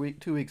weekend or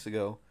 2 weeks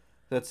ago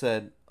that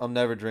said, I'm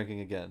never drinking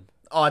again.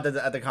 Oh, at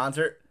the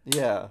concert?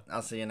 Yeah.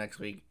 I'll see you next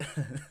week.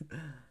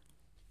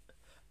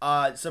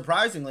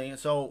 Surprisingly,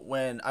 so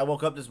when I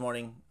woke up this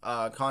morning,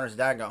 Connor's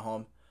dad got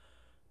home.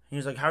 He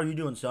was like, how are you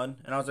doing, son?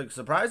 And I was like,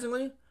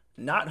 surprisingly,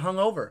 not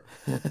hungover.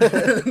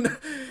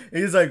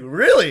 He's like,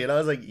 really? And I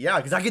was like, yeah,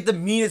 because I get the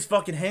meanest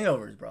fucking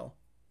hangovers, bro.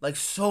 Like,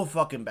 so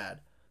fucking bad.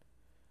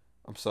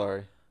 I'm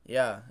sorry.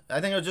 Yeah. I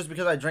think it was just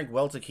because I drank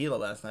well tequila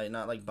last night,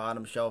 not like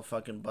bottom shelf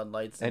fucking Bud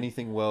Lights.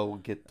 Anything well will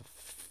get the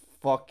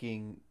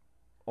fucking...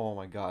 Oh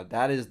my god,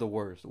 that is the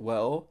worst.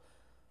 Well,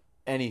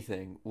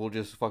 anything will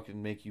just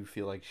fucking make you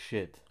feel like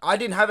shit. I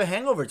didn't have a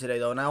hangover today,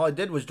 though, and all I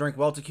did was drink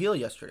well tequila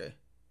yesterday.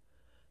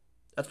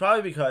 That's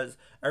probably because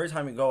every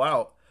time we go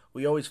out,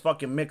 we always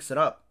fucking mix it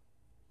up.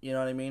 You know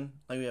what I mean?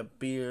 Like, we have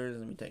beers,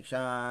 and we take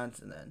shots,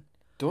 and then...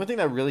 The only thing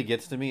that really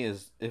gets to me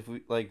is if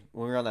we, like,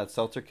 when we were on that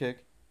seltzer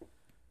kick.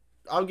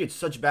 I would get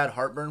such bad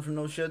heartburn from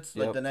those shits,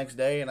 like, Yep. the next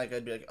day, and, like,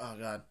 I'd be like, oh,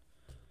 God.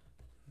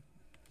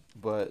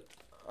 But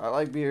I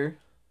like beer.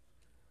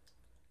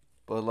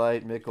 Bud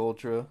Light, Mick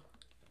Ultra,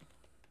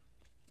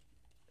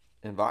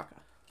 and vodka.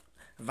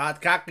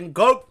 Vodka and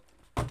Coke!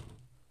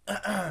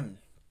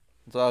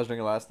 That's what I was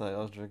drinking last night. I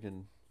was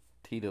drinking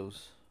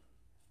Tito's.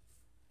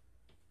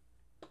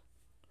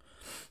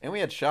 And we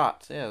had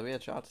shots. Yeah, we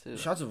had shots too.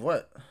 Shots of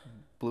what?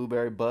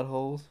 Blueberry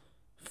buttholes.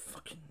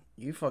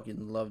 You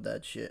fucking love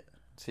that shit.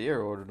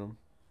 Sierra ordered them.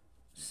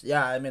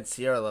 Yeah, I meant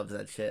Sierra loves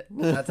that shit.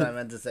 That's what I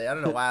meant to say. I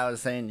don't know why I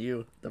was saying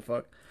you. The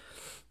fuck?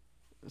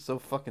 So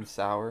fucking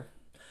sour.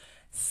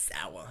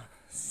 Sour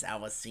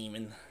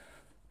semen.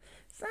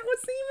 Sour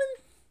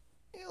semen?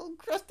 Ew,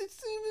 crusted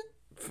semen.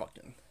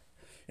 Fucking.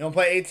 You wanna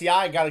play ATI?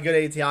 I got a good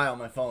ATI on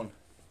my phone.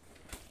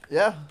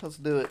 Yeah, let's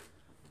do it.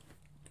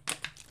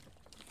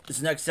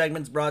 This next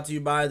segment's brought to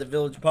you by the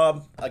Village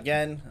Pub.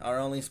 Again, our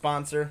only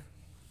sponsor.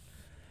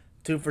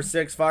 2 for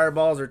 $6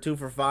 fireballs or 2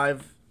 for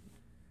 $5.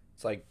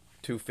 It's like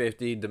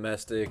 $2.50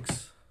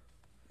 domestics.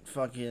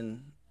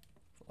 Fucking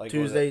Like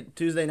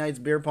Tuesday night's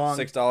beer pong.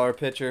 $6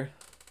 pitcher.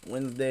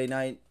 Wednesday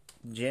night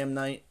jam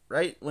night,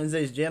 right?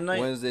 Wednesday's jam night.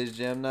 Wednesday's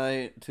jam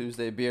night.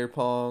 Tuesday beer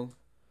pong.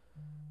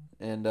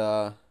 And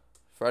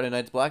Friday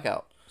night's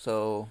blackout.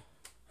 So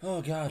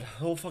Oh god,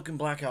 whole fucking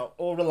blackout.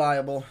 All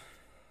reliable.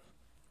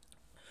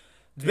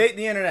 Debate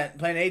the internet.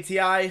 Playing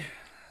ATI.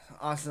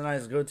 Austin and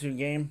I's go-to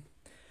game.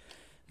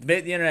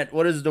 Debate the internet.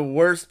 What is the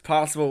worst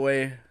possible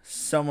way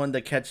someone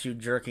to catch you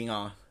jerking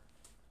off?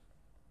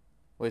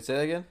 wait, say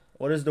that again?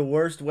 What is the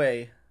worst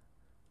way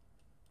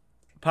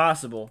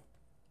possible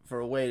for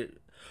a way...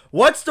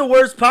 What's the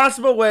worst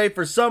possible way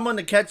for someone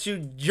to catch you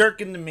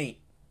jerking the meat?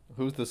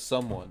 Who's the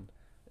someone?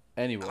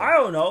 Anyway. I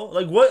don't know.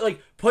 Like what?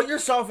 Like put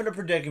yourself in a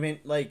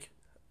predicament. Like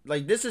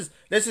this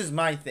is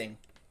my thing.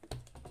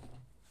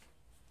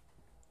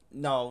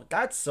 No,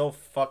 that's so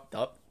fucked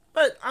up.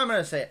 But I'm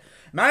gonna say it.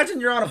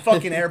 Imagine you're on a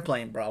fucking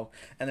airplane, bro,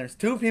 and there's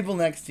 2 people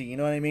next to you. You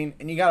know what I mean?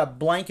 And you got a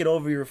blanket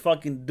over your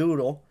fucking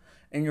doodle,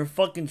 and you're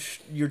fucking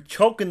you're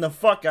choking the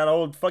fuck out of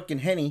old fucking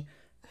Henny.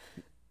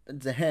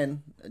 it's a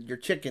hen, your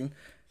chicken,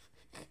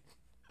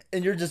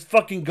 and you're just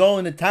fucking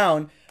going to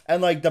town,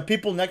 and like the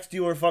people next to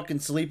you are fucking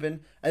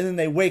sleeping, and then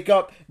they wake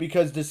up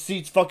because the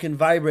seat's fucking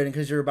vibrating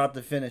because you're about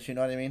to finish. You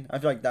know what I mean? I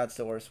feel like that's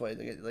the worst way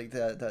to get like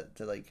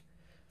to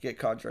get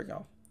caught jerking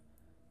off.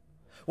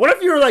 What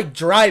if you were like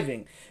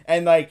driving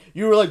and like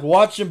you were like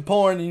watching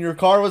porn and your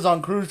car was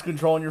on cruise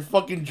control and you're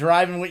fucking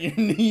driving with your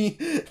knee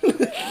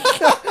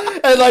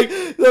and like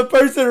the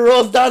person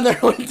rolls down their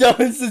window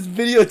and is just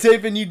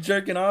videotaping you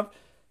jerking off?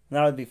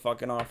 That would be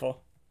fucking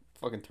awful.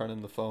 Fucking turn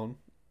in the phone.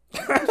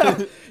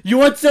 You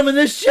want some of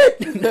this shit?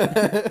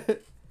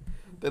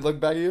 They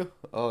look back at you.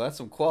 Oh, that's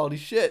some quality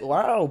shit.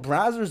 Wow,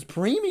 Brazzers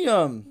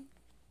Premium.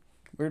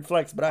 Weird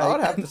flex, but I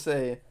would have to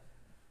say,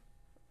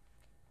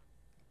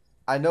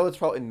 I know it's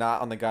probably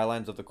not on the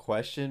guidelines of the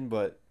question,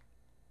 but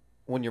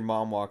when your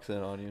mom walks in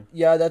on you.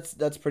 Yeah,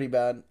 that's pretty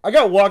bad. I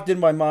got walked in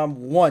by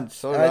mom once.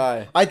 So did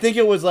I. I think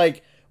it was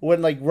like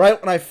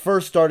right when I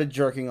first started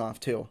jerking off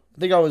too. I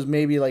think I was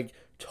maybe like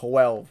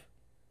 12.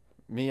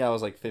 Me, I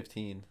was like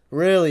 15.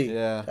 Really?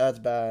 Yeah. That's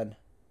bad.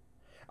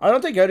 I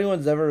don't think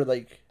anyone's ever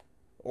like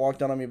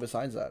walked in on me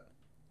besides that.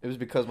 It was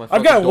because my I've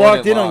fucking got door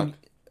walked didn't in lock. on.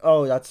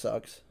 Oh, that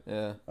sucks.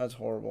 Yeah. That's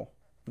horrible.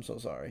 I'm so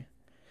sorry.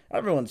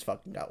 Everyone's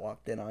fucking got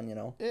walked in on,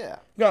 Yeah.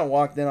 Got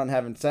walked in on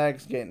having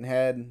sex, getting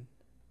head.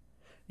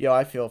 Yo,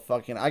 I feel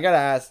fucking. I gotta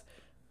ask.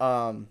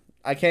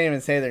 I can't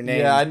even say their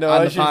name. Yeah, I know. On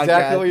the That's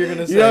exactly what you're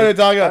gonna say. You know what I'm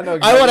talking about? I know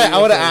exactly I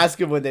what wanna you're ask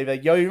him one day.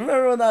 Like, yo, you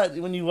remember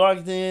when you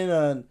walked in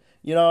and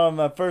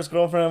my first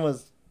girlfriend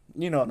was,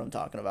 you know what I'm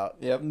talking about?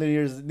 Yep. New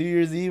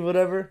Year's Eve,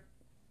 whatever.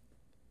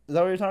 Is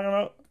that what you're talking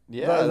about?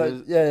 Yeah.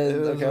 Yeah.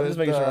 Okay, I'm just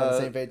making sure we're on the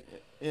same page.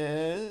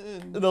 Yeah.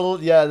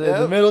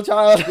 The middle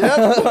child.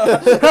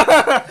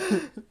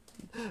 Yep.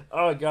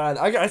 Oh god,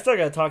 I still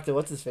gotta talk to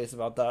what's his face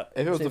about that.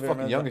 If it was See the he fucking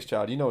remembers youngest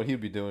child, you know what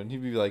he'd be doing?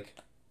 He'd be like,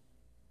 that.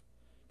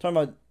 Talking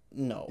about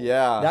no.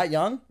 yeah. That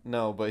young?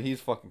 No, but he's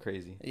fucking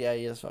crazy. Yeah,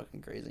 he is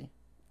fucking crazy.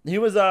 He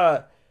was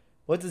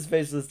what's his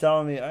face was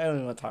telling me. I don't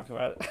even want to talk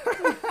about it.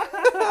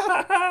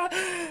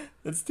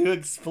 It's too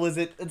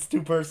explicit. It's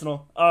too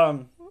personal.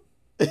 We'll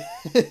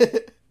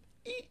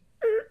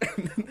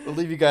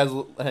leave you guys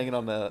hanging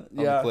on the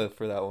cliff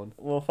for that one.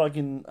 Well,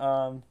 fucking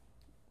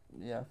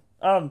yeah.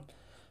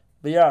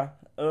 But yeah,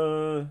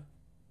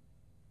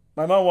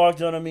 my mom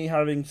walked in on me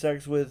having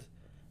sex with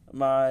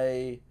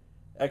my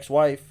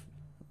ex-wife.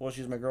 Well,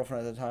 she was my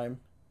girlfriend at the time,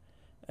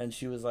 and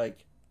she was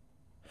like,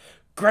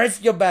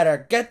 "Grace, you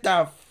better get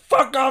the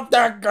fuck off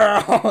that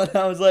girl." And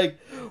I was like,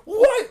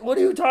 "What? What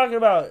are you talking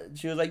about?" And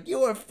she was like,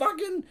 "You were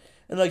fucking,"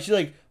 and like she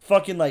like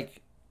fucking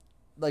like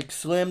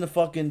slammed the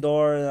fucking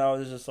door, and I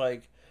was just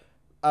like,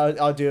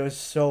 "I'll do." It was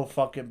so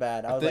fucking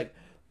bad. I was like,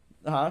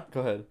 "Huh?"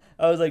 Go ahead.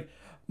 I was like,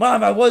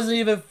 "Mom, I wasn't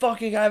even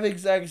fucking having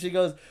sex." She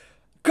goes,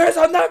 "Chris,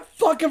 I'm not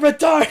fucking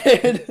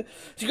retarded."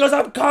 She goes,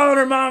 "I'm calling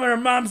her mom, and her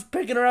mom's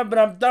picking her up, and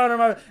I'm telling her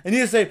mom." And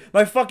you say,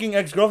 my fucking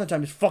ex-girlfriend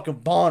time is fucking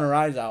bawling her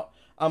eyes out.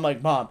 I'm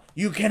like, "Mom,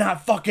 you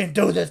cannot fucking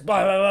do this."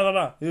 Blah, blah, blah, blah,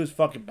 blah. It was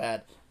fucking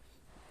bad.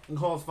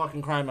 Nicole's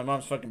fucking crying. My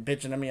mom's fucking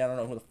bitching at me. I don't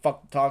know who the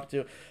fuck to talk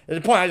to. At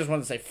the point, I just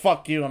wanted to say,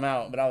 "Fuck you, I'm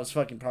out." But I was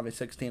fucking probably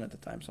 16 at the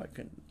time, so I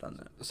couldn't have done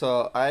that.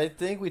 So I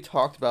think we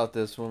talked about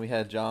this when we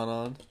had John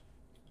on,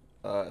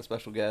 a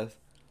special guest.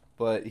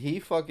 But he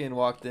fucking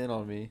walked in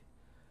on me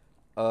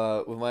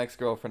with my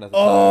ex-girlfriend at the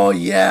time. Oh,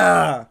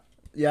 yeah.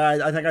 Yeah,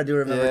 I think I do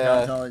remember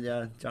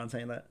Yeah. John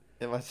saying that.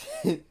 And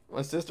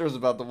my sister was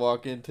about to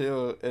walk in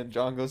too, and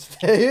John goes,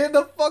 "Stay in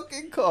the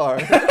fucking car."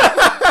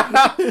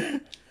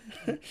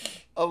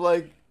 I'm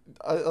like,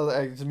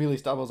 I just immediately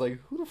stopped. I was like,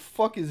 "Who the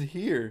fuck is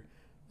here?"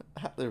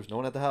 There was no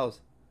one at the house.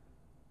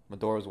 My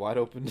door was wide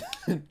open.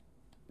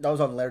 That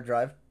was on Laird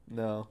Drive?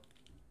 No.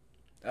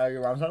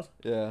 Your mom's house?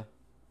 Yeah.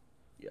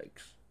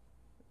 Yikes.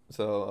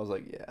 So I was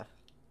like, yeah.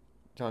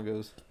 John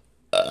goes.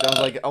 John's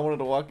like, "I wanted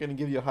to walk in and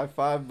give you a high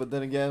five, but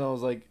then again, I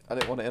was like, I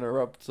didn't want to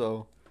interrupt,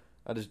 so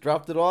I just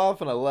dropped it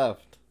off and I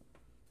left."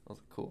 I was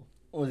like, cool.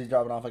 Was he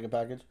dropping off like a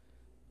package?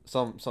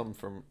 Something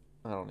from,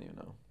 I don't even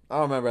know. I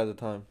don't remember at the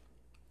time.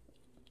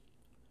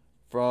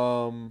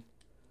 From,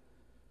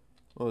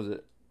 what was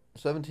it?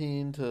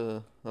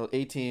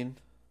 18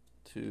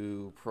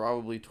 to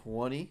probably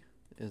 20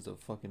 is a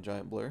fucking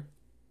giant blur.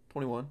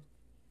 21.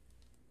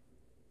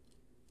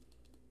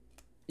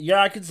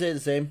 Yeah, I could say the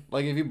same.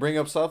 Like, if you bring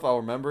up stuff, I'll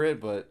remember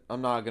it, but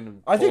I'm not gonna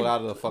I pull think it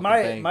out of the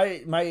fucking bank.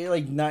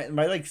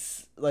 my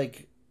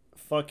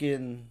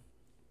fucking,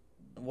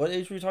 what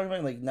age were you talking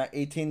about? Like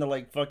 18 to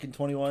like fucking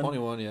 21?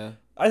 21, yeah.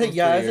 I think, Those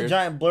yeah, 3 that's a years.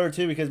 giant blur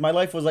too, because my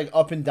life was like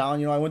up and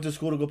down. I went to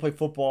school to go play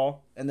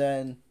football, and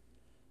then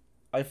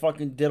I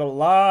fucking did a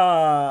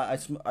lot.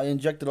 I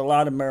injected a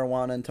lot of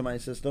marijuana into my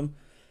system,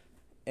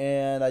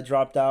 and I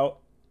dropped out.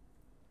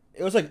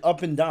 It was like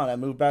up and down. I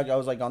moved back. I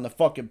was like on the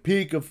fucking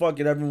peak of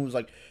fucking, everyone was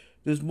like,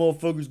 "This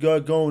motherfucker's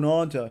got going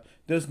on," to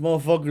 "This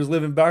motherfucker's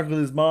living back with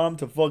his mom,"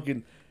 to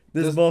fucking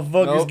this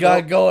motherfucker's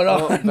got going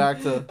on. Back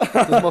to this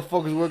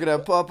motherfucker's working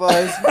at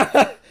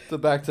Popeyes. To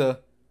back to,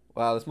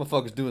 wow, this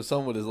motherfucker's doing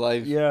something with his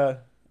life. Yeah.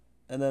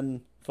 And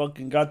then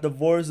fucking got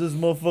divorced. This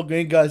motherfucker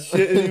ain't got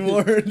shit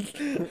anymore.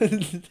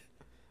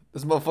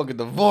 This motherfucker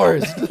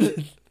divorced.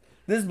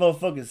 This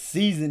motherfucker's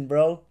seasoned,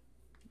 bro.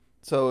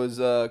 So is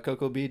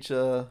Cocoa Beach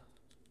is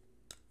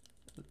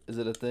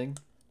it a thing?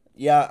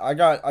 Yeah,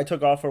 I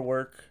took off for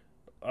work.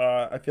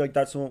 I feel like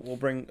that's when we'll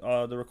bring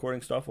the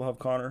recording stuff. We'll have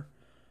Connor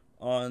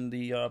on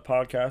the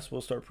podcast.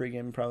 We'll start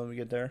pre-gaming probably when we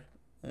get there,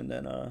 and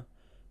then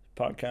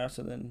podcast,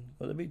 and then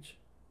go to the beach.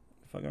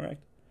 Fucking right.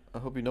 I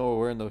hope you know we're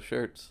wearing those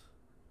shirts.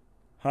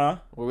 Huh?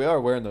 Well, we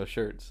are wearing those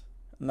shirts.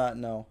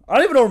 No. I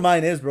don't even know where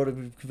mine is, bro. To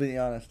be completely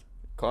honest.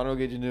 Connor will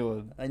get you a new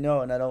one. I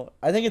know, and I don't.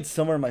 I think it's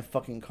somewhere in my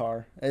fucking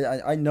car.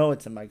 I know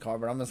it's in my car,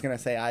 but I'm just gonna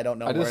say I don't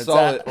know I where just it's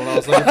saw at. it when I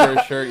was looking for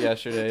a shirt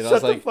yesterday, and I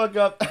was Shut the like, fuck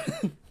up.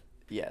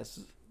 yes.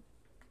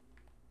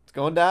 It's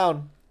going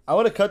down. I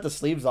would have cut the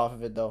sleeves off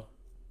of it though.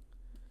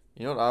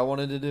 You know what I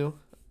wanted to do?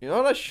 You know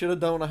what I should have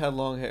done when I had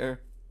long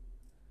hair?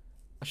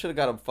 I should have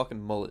got a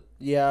fucking mullet.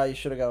 Yeah, you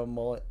should have got a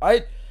mullet.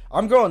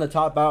 I'm growing the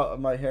top out of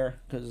my hair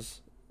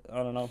because I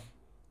don't know.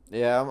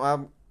 Yeah,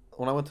 I'm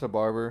when I went to the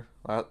barber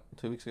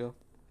 2 weeks ago.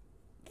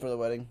 For the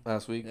wedding.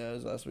 Last week. Yeah, it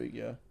was last week.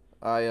 Yeah.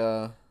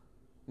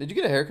 Did you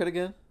get a haircut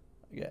again?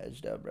 I got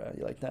edged up, bro.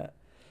 You like that?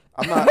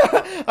 I'm not.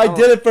 I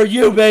did it for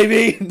you,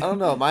 baby. I don't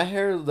know. My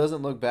hair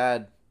doesn't look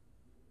bad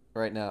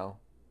right now,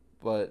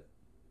 but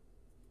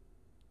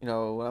you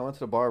know, when I went to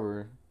the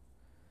barber,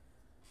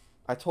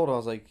 I told her I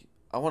was like,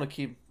 I want to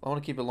keep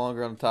it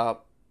longer on the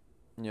top,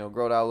 you know,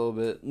 grow it out a little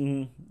bit.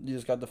 You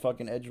just got the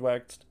fucking edge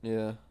waxed.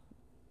 Yeah.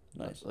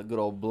 Nice. A good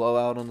old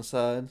blowout on the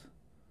sides.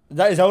 Is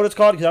that what it's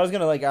called? Because I was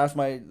gonna like ask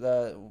my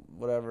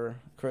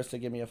Chris to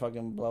give me a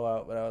fucking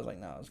blowout, but I was like,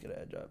 nah, let's get an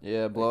edge up.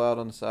 Yeah, blowout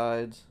on the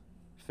sides,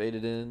 fade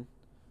it in,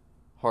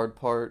 hard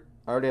part.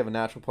 I already have a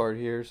natural part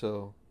here,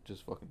 so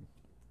just fucking.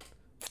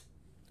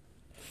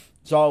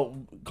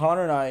 So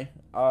Connor and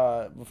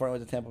I, before I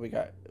went to Tampa, we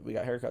got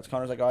haircuts.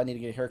 Connor's like, oh, I need to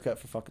get a haircut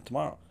for fucking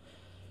tomorrow.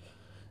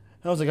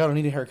 I was like, I don't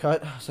need a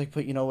haircut. I was like,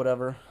 but you know,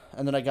 whatever.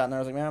 And then I got in there,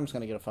 I was like, man, I'm just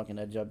gonna get a fucking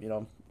edge up, you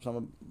know. So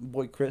my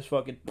boy Chris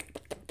fucking,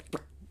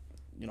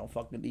 you know,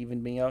 fucking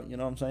evened me out, you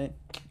know what I'm saying?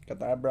 Got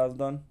the eyebrows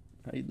done.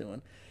 How you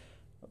doing?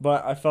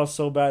 But I felt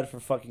so bad for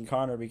fucking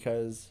Connor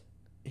because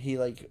he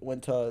like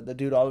went to the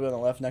dude all the way on the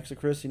left next to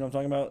Chris. You know what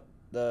I'm talking about?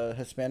 The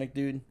Hispanic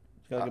dude.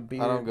 He's got like a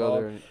beard. I don't go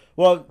there.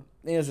 Well,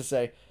 needless to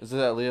say. Is it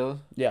at Leo's?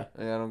 Yeah.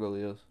 Yeah, I don't go to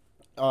Leo's.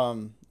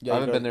 Yeah, I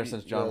haven't been there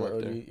since John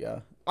worked there. Yeah.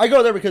 I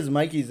go there because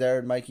Mikey's there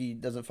and Mikey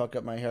doesn't fuck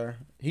up my hair.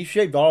 He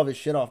shaved all of his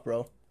shit off,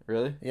 bro.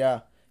 Really?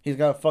 Yeah. He's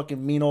got a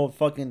fucking mean old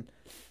fucking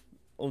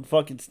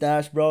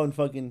stash, bro, and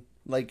fucking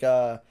like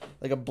a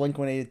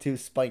Blink-182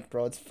 spike,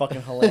 bro. It's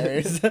fucking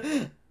hilarious.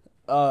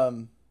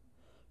 But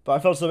I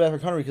felt so bad for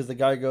Connor because the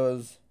guy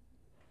goes,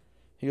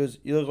 you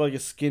look like a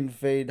skin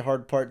fade,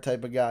 hard part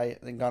type of guy.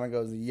 And Connor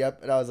goes,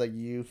 yep. And I was like,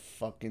 you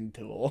fucking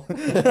tool.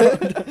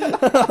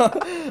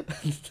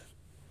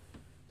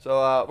 So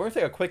we're going to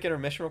take a quick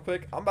intermission real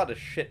quick. I'm about to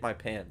shit my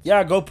pants.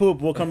 Yeah, go poop.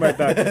 We'll come right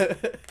back.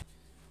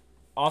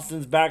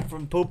 Austin's back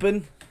from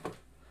pooping.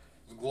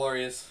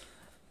 Glorious.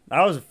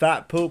 That was a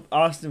fat poop.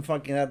 Austin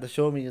fucking had to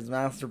show me his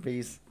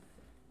masterpiece.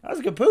 That was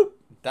a good poop.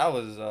 That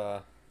was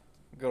a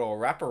good old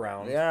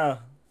wraparound. Yeah.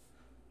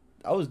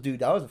 That was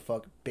a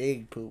fucking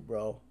big poop,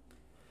 bro.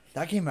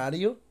 That came out of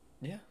you?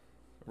 Yeah.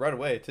 Right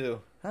away, too.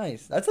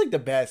 Nice. That's like the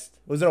best.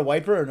 Was it a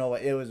wiper or no?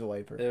 It was a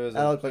wiper. It was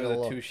that a, looked like it was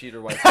a a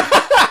two-sheeter wiper.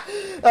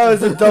 That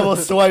was a double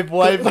swipe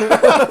wipe.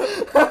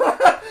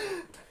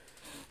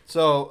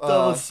 So,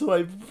 double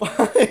swipe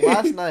wipe.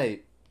 last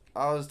night,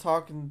 I was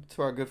talking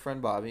to our good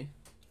friend Bobby.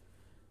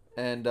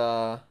 And,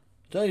 Don't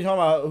you talking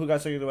about who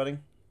got sick at the wedding?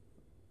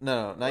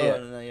 No, not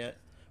yet. No, not yet.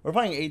 We're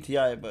playing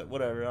ATI, but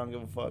whatever. I don't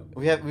give a fuck.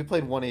 We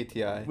played one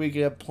ATI. We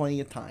could have plenty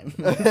of time.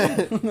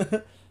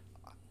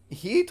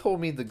 He told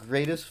me the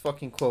greatest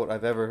fucking quote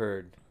I've ever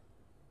heard.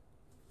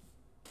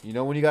 You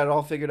know when you got it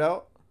all figured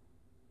out?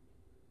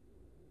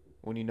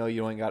 When you know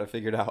you ain't got it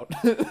figured out.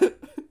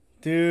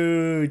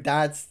 Dude,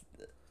 that's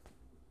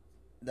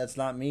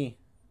not me.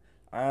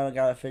 I don't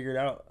got it figured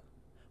out.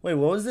 Wait,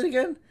 what was it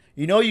again?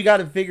 You know you got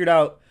it figured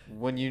out.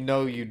 When you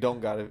know you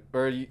don't got it.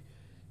 Or you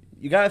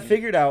got it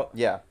figured out.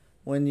 Yeah.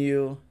 When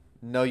you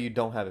know you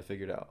don't have it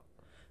figured out.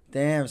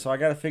 Damn, so I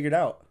got it figured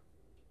out.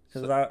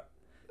 Because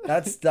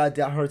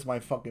that hurts my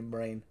fucking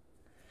brain.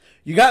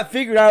 You got it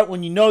figured out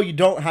when you know you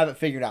don't have it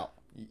figured out.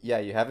 Yeah,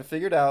 you have it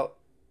figured out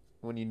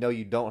when you know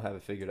you don't have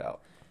it figured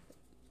out.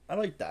 I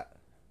like that.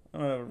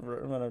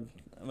 I'm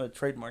gonna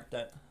trademark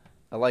that.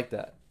 I like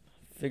that.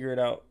 Figure it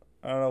out.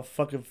 I don't know.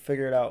 Fucking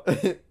figure it out.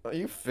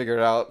 You figure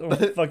it out.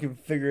 Fucking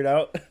figure it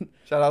out.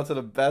 Shout out to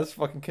the best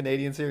fucking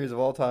Canadian series of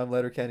all time,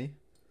 Letterkenny.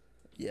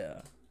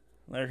 Yeah,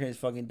 Letterkenny's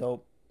fucking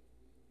dope.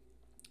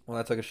 When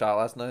I took a shot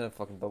last night, I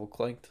fucking double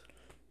clanked.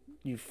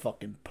 You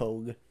fucking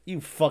pogue.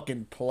 You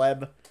fucking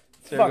pleb.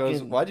 Sarah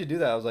goes, why'd you do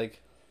that? I was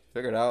like,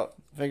 figure it out.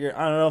 I don't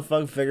know.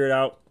 Fucking figure it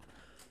out.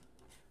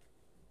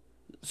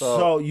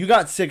 So you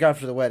got sick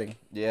after the wedding.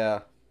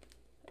 Yeah.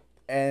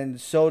 And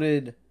so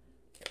did.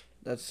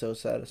 That's so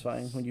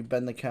satisfying when you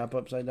bend the cap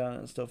upside down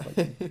and stuff like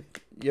that.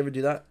 You ever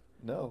do that?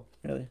 No.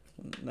 Really?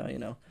 Now you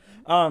know.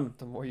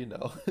 The more you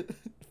know.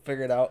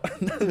 Figure it out.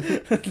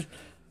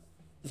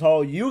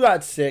 So you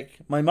got sick.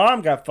 My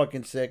mom got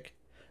fucking sick.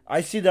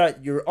 I see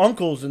that your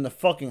uncle's in the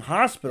fucking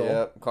hospital.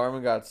 Yeah,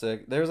 Carmen got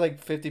sick. There was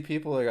like 50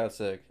 people that got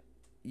sick.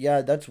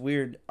 Yeah, that's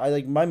weird.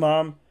 My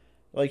mom,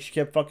 like, she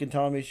kept fucking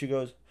telling me, she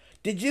goes,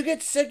 did you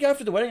get sick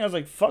after the wedding? I was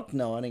like, fuck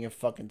no, I didn't get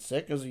fucking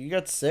sick. I was like, you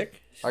got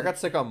sick? I got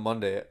sick on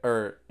Monday.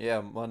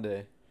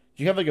 Monday.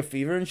 Did you have, like, a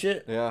fever and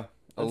shit? Yeah,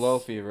 a low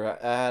fever.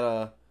 I had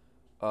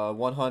a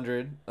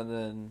 100 and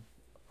then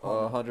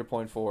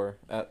 100.4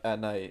 at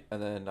night.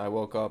 And then I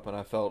woke up and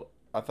I felt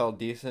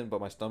decent,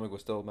 but my stomach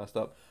was still messed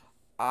up.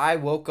 I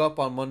woke up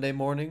on Monday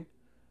morning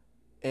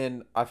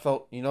and I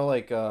felt,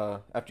 like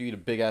after you eat a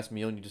big ass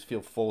meal and you just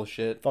feel full of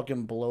shit.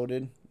 Fucking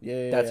bloated.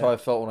 Yeah. That's how I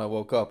felt when I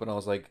woke up, and I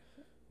was like,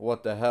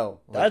 what the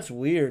hell? Like, that's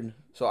weird.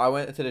 So I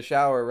went into the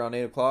shower around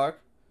 8 o'clock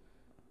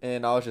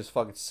and I was just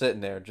fucking sitting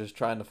there just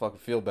trying to fucking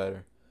feel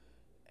better.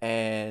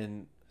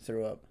 And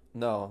threw up.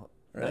 No,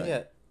 really? Not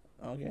yet.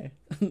 Okay.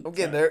 I'm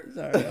getting there.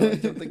 Sorry, I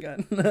jumped the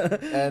gun.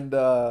 And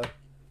I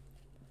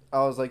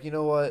was like, you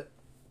know what?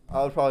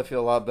 I would probably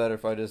feel a lot better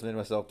if I just made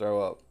myself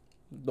throw up.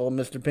 Old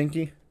Mr.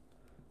 Pinky?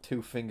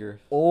 2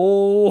 fingers.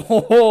 Oh.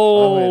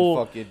 I mean,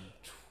 fucking.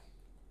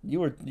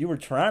 You were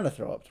trying to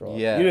throw up.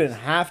 Yeah. You didn't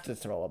have to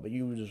throw up, but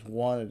you just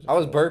wanted to. I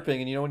was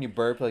burping, and when you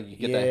burp, like you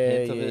get that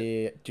hint of it.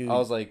 Yeah, dude. I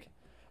was like,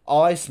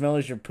 all I smell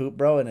is your poop,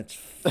 bro, and it's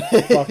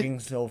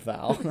fucking so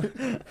foul.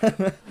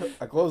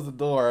 I closed the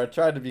door. I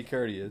tried to be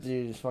courteous.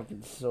 Dude, it's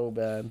fucking so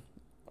bad.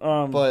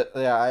 But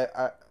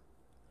yeah,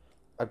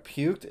 I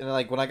puked, and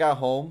like when I got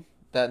home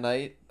that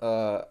night,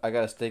 I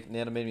got a steak.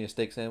 Nana made me a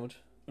steak sandwich.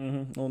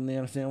 Little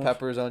Nana sandwich.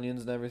 Peppers, onions,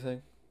 and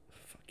everything.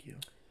 Fuck you.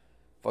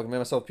 Fucking made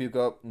myself puke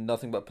up.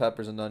 Nothing but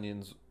peppers and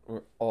onions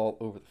were all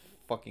over the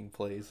fucking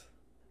place.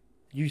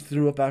 You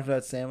threw up after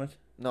that sandwich?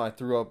 No, I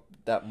threw up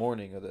that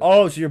morning of it.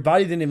 Oh, so your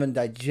body didn't even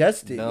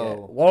digest it yet.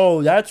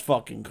 Whoa, that's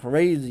fucking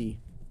crazy.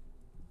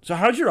 So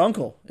how's your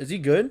uncle? Is he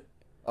good?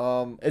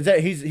 Is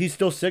that he's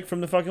still sick from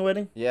the fucking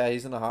wedding? Yeah,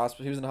 he's in the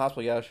hospital. He was in the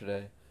hospital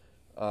yesterday.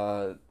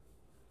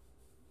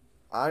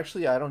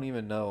 Actually, I don't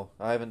even know.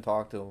 I haven't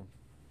talked to him.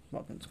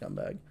 Fucking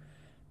scumbag.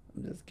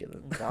 I'm just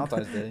kidding.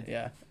 Valentine's Day.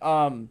 Yeah.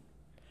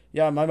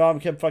 Yeah, my mom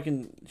kept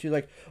fucking... She was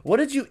like, what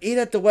did you eat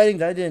at the wedding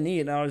that I didn't eat?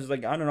 And I was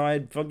like, I don't know. I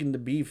had fucking the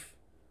beef.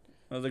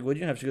 I was like, what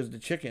did you have? She goes, the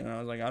chicken. And I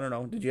was like, I don't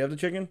know. Did you have the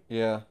chicken?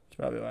 Yeah. That's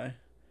probably why.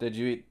 Did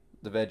you eat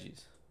the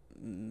veggies?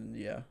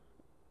 Yeah.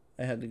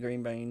 I had the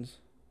green beans.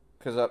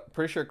 Because I'm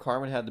pretty sure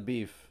Carmen had the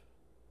beef.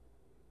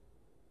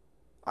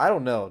 I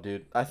don't know,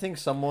 dude. I think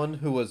someone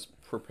who was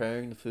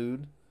preparing the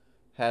food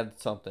had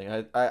something.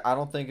 I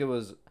don't think it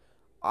was...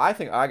 I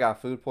think I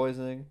got food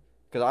poisoning.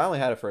 Because I only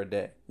had it for a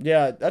day.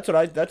 Yeah, that's what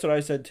I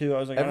said too. I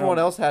was like, everyone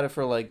else had it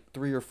for like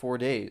 3 or 4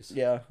 days.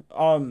 Yeah.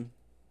 So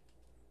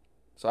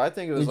I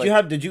think it was.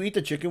 Did you eat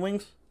the chicken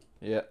wings?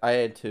 Yeah, I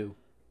had 2.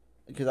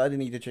 Because I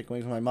didn't eat the chicken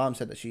wings. My mom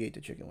said that she ate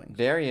the chicken wings.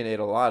 Darian ate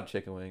a lot of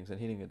chicken wings and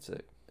he didn't get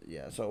sick.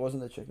 Yeah, so it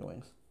wasn't the chicken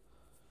wings.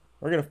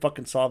 We're gonna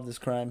fucking solve this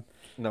crime.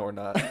 No, we're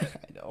not. I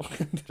know.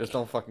 Just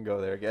don't fucking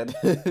go there again.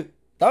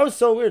 That was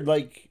so weird.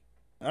 Like,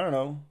 I don't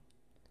know.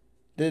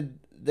 Did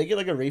they get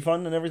like a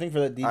refund and everything for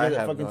that DJ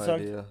that fucking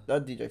sucked? Idea.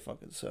 That DJ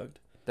fucking sucked.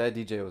 That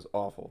DJ was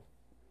awful.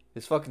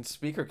 His fucking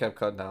speaker kept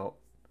cutting out.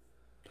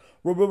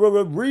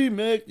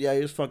 Remix. Yeah,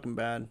 he was fucking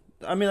bad.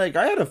 I mean, like,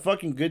 I had a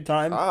fucking good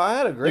time. I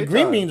had a great time. The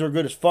green beans were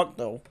good as fuck,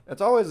 though.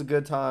 It's always a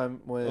good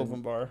time when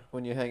open bar,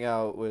 when you hang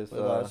out with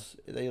us,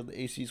 the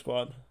AC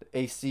squad, the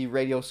AC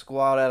radio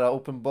squad at an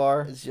open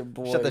bar. It's your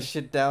boy. Shut that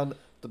shit down.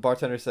 The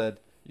bartender said,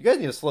 "You guys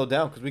need to slow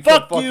down because we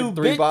killed fucking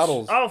 3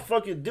 bottles." I'll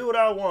fucking do what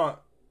I want.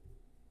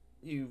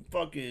 You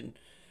fucking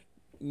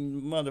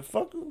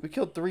motherfucker. We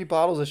killed 3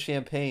 bottles of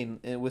champagne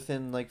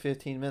within like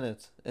 15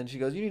 minutes, and she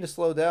goes, "You need to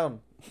slow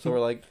down." So we're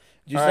like,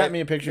 "You sent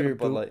me a picture of your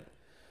poop." Light.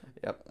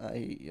 Yep. I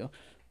hate you.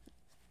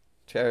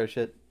 Cherish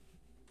it.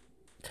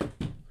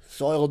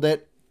 Soiled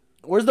it.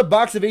 Where's the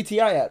box of ATI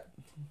at?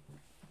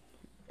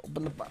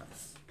 Open the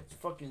box. It's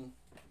fucking...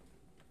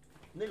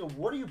 Nigga,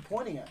 what are you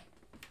pointing at?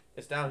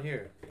 It's down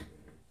here.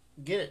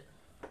 Get it.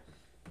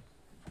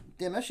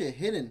 Damn, that shit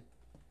hidden.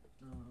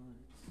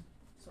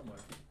 Somewhere.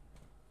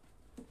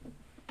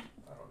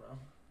 I don't know.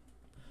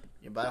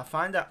 Yeah, but I'll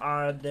find that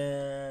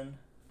then...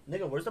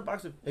 Nigga, where's the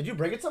box of... Did you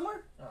break it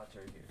somewhere? Oh, it's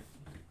right here.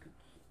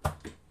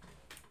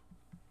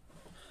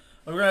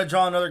 We're gonna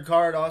draw another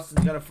card.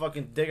 Austin's gonna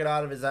fucking dig it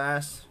out of his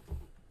ass.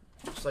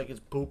 Just like his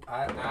poop.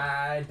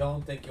 I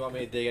don't think you want me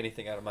to dig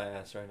anything out of my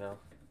ass right now.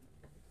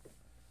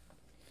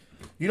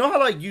 You know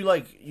how you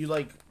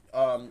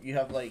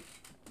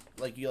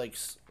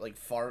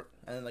fart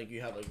and then like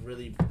you have like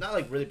really not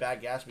like really bad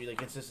gas, but you like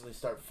consistently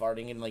start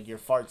farting and like your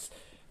farts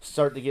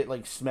start to get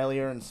like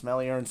smellier and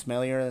smellier and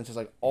smellier and it's just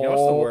like, oh, you know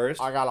what's the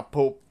worst? I gotta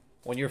poop.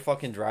 When you're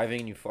fucking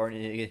driving and you fart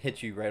and it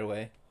hits you right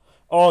away.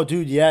 Oh,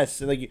 dude,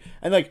 yes.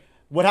 And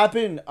what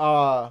happened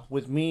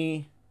with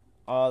me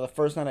the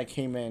first night I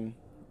came in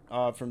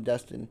from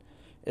Destin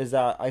is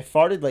that I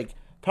farted like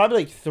probably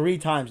like 3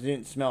 times. It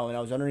didn't smell and I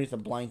was underneath a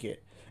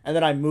blanket. And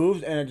then I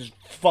moved and it just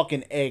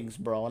fucking eggs,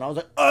 bro. And I was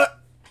like,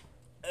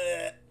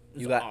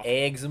 You got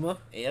eczema?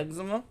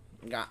 Eczema?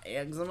 Got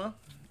eczema?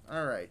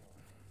 All right.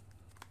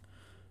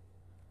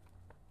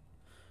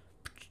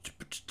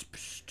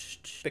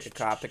 Pick a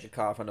car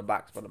from the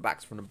box, from the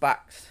box, from the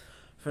box.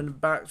 From the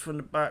box, from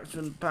the box,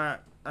 from the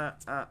box.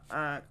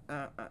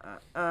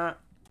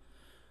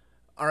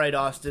 All right,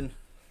 Austin.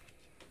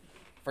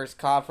 First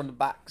card from the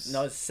box.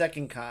 No,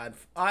 second card.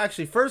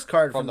 Actually, first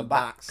card from the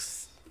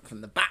box.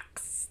 From the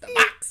box. The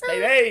box,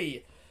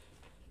 baby.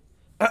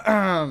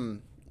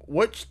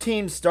 Which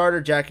team's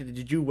starter jacket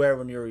did you wear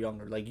when you were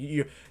younger? Like,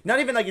 you not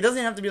even like, it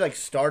doesn't have to be like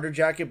starter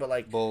jacket, but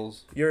like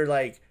Bulls. You're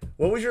like,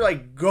 what was your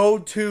like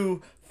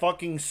go-to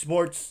fucking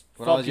sports?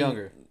 When I was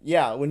younger.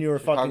 Yeah, when you were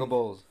Chicago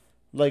Bulls.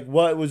 Like,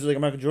 what was it, like a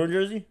Michael Jordan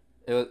jersey?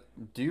 It was.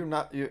 You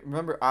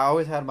remember? I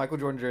always had a Michael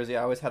Jordan jersey.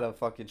 I always had a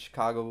fucking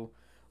Chicago.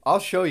 I'll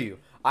show you.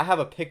 I have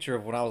a picture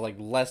of when I was like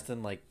less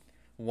than like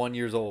 1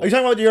 year old. Are you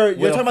talking about you're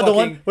talking about the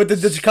one with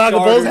the Chicago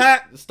Bulls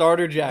hat?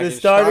 Starter jacket. The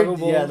starter. Chicago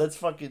Bulls. Yeah, that's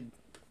fucking.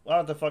 I'll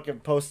have to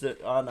fucking post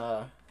it on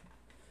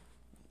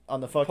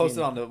the fucking. Post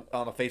it on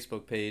the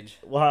Facebook page.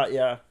 Well,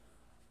 yeah.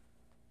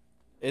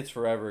 It's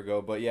forever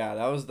ago, but yeah,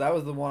 that was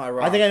the one I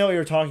rocked. I think I know what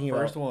you're talking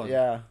about. First one.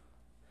 Yeah.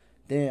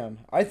 Damn.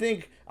 I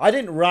think I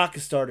didn't rock a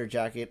starter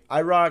jacket.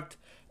 I rocked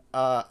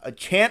a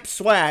Champ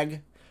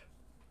Swag,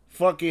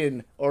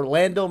 fucking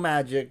Orlando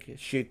Magic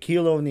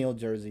Shaquille O'Neal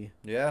jersey.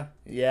 Yeah.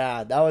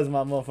 Yeah, that was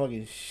my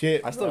motherfucking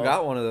shit. I still bro.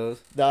 got one of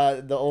those.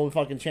 The old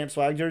fucking Champ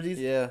Swag jerseys.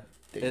 Yeah.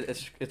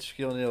 It's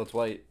Shaquille O'Neal. It's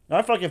white.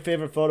 My fucking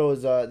favorite photo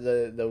is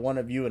the one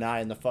of you and I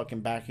in the fucking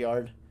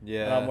backyard.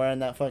 Yeah. And I'm wearing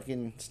that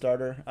fucking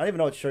starter. I don't even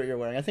know what shirt you're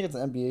wearing. I think it's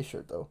an NBA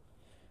shirt though.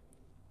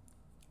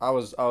 I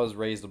was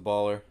raised a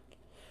baller.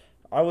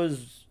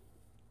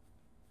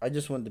 I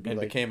just wanted to be And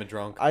like. became a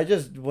drunk. I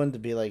just wanted to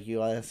be like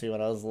you, honestly,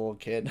 when I was a little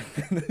kid.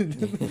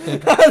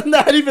 I'm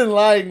not even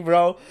lying,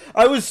 bro.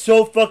 I was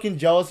so fucking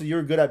jealous that you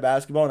were good at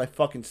basketball and I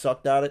fucking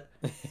sucked at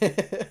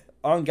it.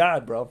 On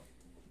God, bro.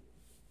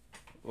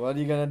 What are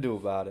you gonna do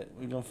about it?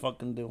 What you gonna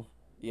fucking do?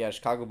 Yeah,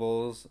 Chicago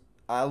Bulls.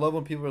 I love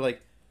when people are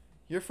like,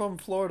 "You're from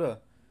Florida.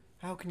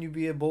 How can you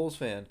be a Bulls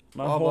fan?"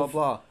 Blah blah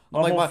blah.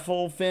 My whole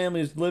full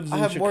family lives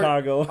in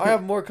Chicago. I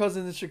have more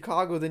cousins in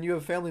Chicago than you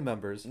have family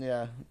members.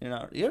 Yeah,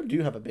 you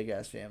do have a big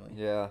ass family.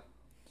 Yeah,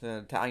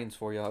 Italians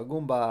for you.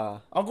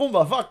 Agumba,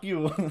 fuck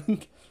you.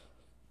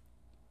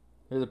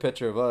 Here's a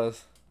picture of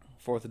us,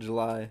 4th of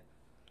July.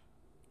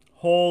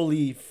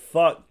 Holy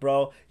fuck,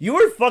 bro! You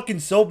were fucking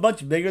so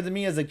much bigger than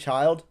me as a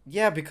child.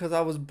 Yeah, because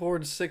I was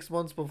born 6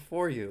 months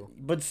before you.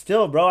 But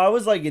still, bro, I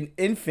was like an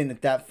infant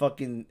at that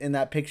fucking in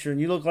that picture, and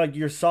you look like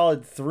you're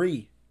solid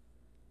 3.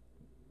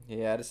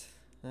 Yeah,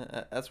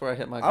 that's where I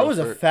hit my. I was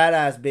a fat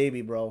ass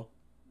baby, bro.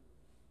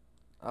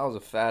 I was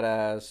a fat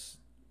ass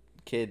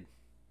kid.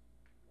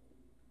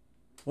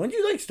 When did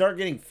you like start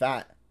getting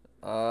fat?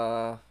 When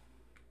I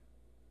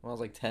was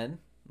like 10,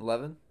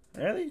 11.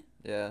 Really?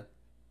 Yeah.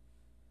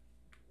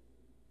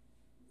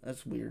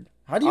 That's weird.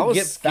 How do you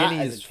get fat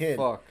as a kid?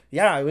 Fuck.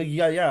 Yeah.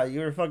 You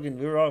were fucking.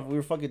 We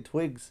were fucking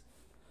twigs.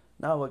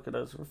 Now look at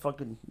us. We're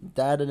fucking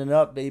dadding it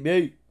up,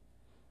 baby.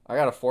 I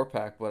got a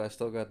 4-pack, but I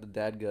still got the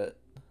dad gut.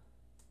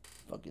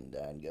 Fucking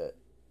dad gut.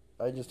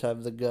 I just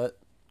have the gut.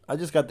 I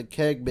just got the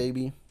keg,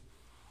 baby.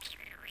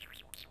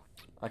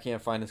 I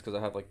can't find this because I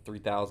have like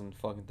 3,000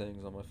 fucking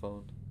things on my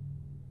phone.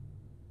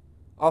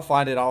 I'll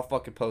find it. I'll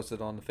fucking post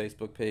it on the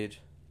Facebook page.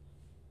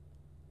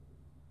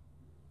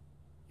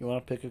 You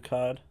want to pick a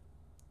card?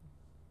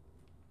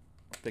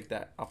 Pick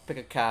that. I'll pick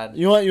a card.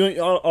 You want?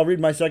 I'll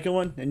read my second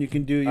one, and you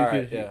can do.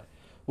 Yeah.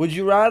 Would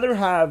you rather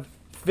have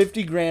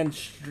 50 grand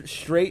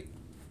straight,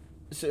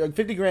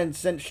 50 grand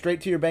sent straight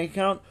to your bank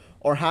account,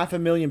 or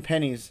 500,000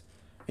 pennies,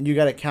 and you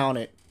gotta count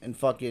it and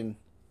fucking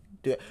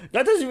do it?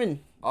 That doesn't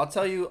even. I'll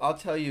tell you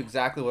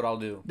exactly what I'll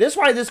do. This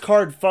why this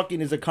card fucking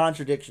is a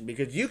contradiction,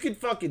 because you could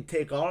fucking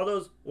take all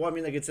those. Well, I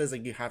mean, like it says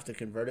like you have to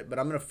convert it, but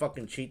I'm gonna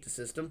fucking cheat the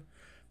system,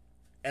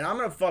 and I'm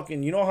gonna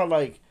fucking, you know how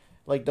like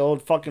the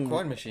old fucking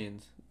coin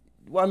machines.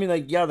 Well, I mean,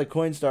 like, yeah, the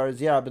coin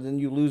stars, yeah, but then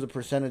you lose a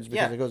percentage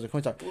because it goes to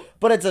coin star.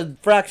 But it's a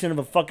fraction of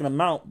a fucking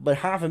amount. But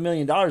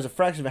 $500,000, a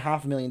fraction of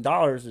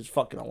 $500,000 is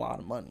fucking a lot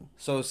of money.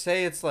 So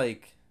say it's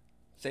like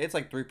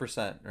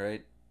 3%,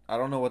 right? I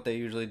don't know what they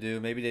usually do.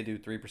 Maybe they do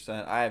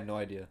 3%. I have no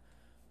idea.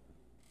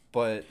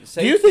 But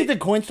say, do you think the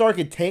coin star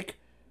could take?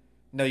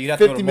 No, you'd have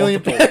to go to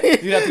multiple.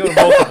 You'd have to go to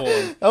multiple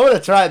ones. I want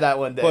to try that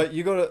one day. But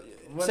you go to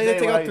say they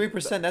take out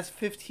 3%. That's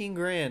 15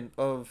 grand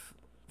of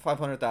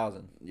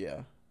 500,000.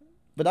 Yeah.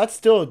 But that's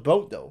still a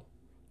boat, though.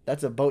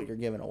 That's a boat you're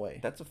giving away.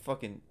 That's a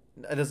fucking.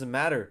 It doesn't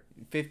matter.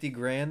 50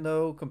 grand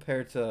though,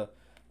 compared to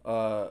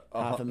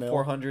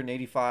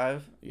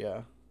 485.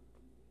 Yeah.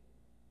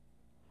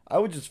 I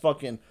would just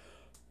fucking.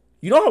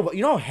 You know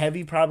how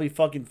heavy probably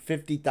fucking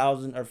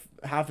 50,000 or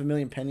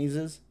 500,000 pennies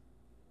is.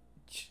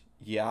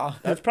 Yeah.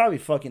 That's probably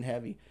fucking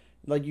heavy.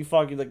 Like, you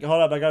fucking, like,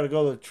 hold up, I gotta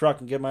go to the truck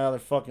and get my other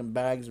fucking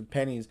bags of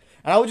pennies.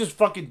 And I would just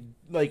fucking,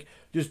 like,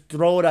 just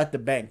throw it at the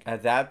bank.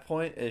 At that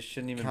point, it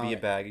shouldn't even be a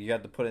bag. You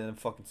have to put it in a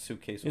fucking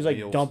suitcase with like,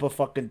 wheels. dump a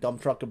fucking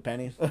dump truck of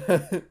pennies.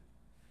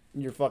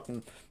 Your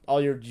fucking, all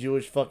your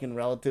Jewish fucking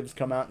relatives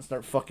come out and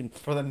start fucking.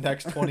 For the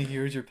next 20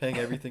 years, you're paying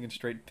everything in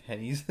straight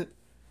pennies. That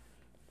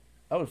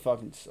would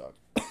fucking suck.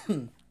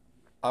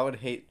 I would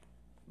hate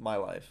my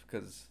life,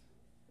 because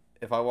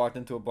if I walked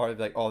into a bar, they'd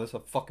be like, "Oh, this is a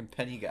fucking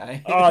penny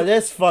guy." Oh,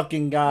 this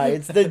fucking guy.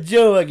 It's the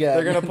Jew again.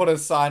 They're gonna put a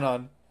sign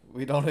on.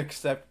 We don't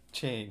accept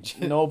change.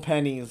 No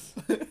pennies.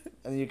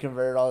 And you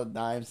convert it all to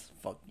dimes.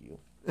 Fuck you.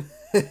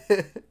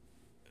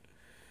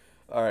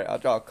 All right, I'll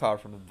draw a card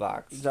from the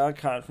box. Draw a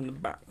card from the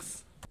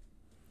box.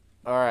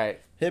 All right.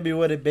 Hit me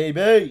with it,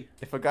 baby.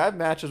 If a guy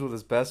matches with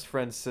his best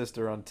friend's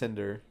sister on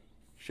Tinder,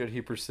 should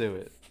he pursue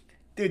it?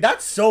 Dude,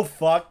 that's so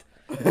fucked.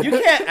 You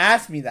can't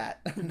ask me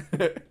that.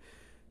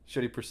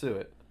 Should he pursue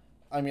it?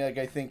 I mean, like,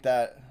 I think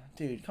that...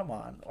 Dude, come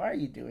on. Why are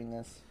you doing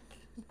this?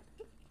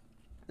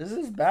 This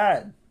is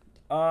bad.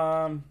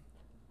 Yeah,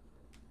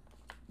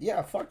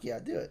 fuck yeah,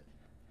 do it.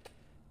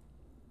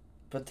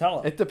 But tell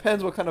him. It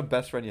depends what kind of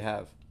best friend you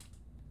have.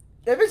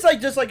 If it's like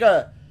just like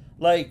a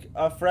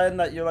friend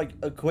that you're like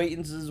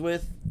acquaintances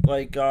with,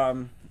 like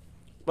a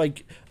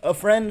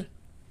friend.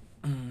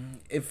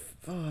 If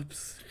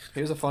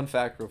Here's a fun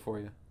fact for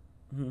you.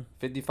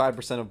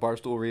 55% of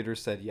Barstool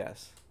readers said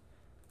yes.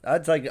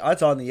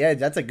 that's on the edge.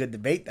 That's a good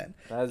debate then.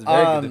 That is a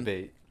very good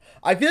debate.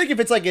 I feel like if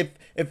it's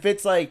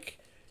like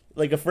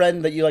a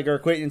friend that you like are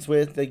acquaintance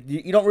with, like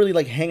you don't really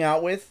like hang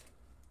out with.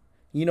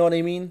 You know what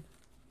I mean?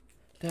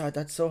 God,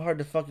 that's so hard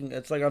to fucking.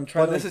 It's like I'm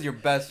trying. Well, this is your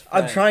best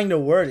friend. I'm trying to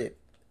word it.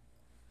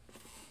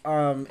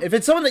 If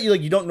it's someone that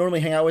you don't normally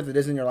hang out with that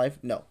is in your life,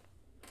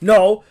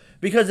 no,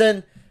 because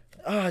then,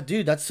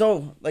 dude, that's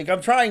so like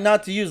I'm trying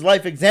not to use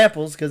life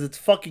examples because it's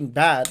fucking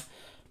bad.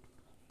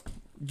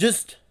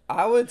 Just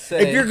I would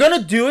say if you're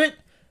gonna do it,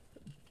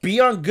 be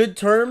on good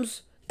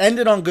terms. End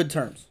it on good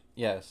terms.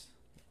 Yes.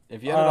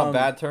 If you end it on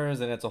bad terms,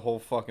 then it's a whole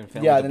fucking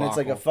family. Yeah, debacle. then it's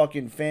like a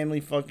fucking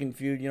family fucking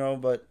feud,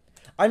 But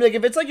I mean, like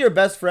if it's like your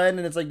best friend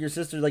and it's like your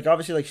sister, like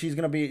obviously like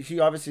she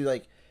obviously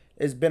like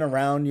has been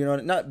around,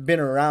 not been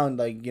around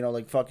like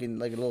like fucking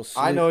like a little.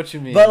 Sleep, I know what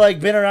you mean. But like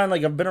been around,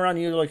 like I've been around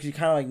you, like she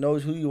kind of like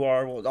knows who you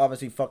are. Well,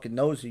 obviously fucking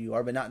knows who you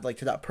are, but not like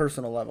to that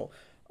personal level.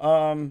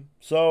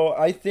 So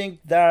I think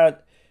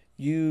that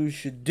you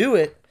should do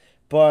it,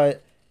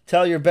 but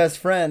tell your best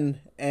friend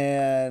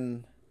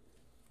and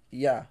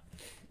yeah.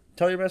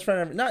 Tell your best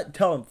friend, not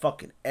tell him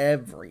fucking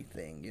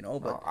everything,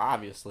 but well,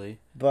 obviously.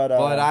 But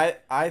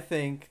I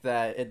think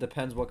that it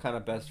depends what kind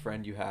of best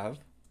friend you have.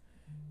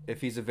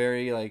 If he's a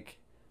very like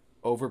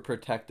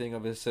overprotecting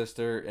of his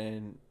sister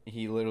and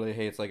he literally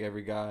hates like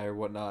every guy or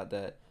whatnot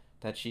that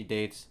she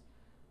dates,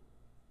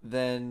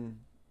 then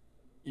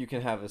you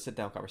can have a sit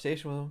down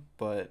conversation with him.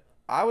 But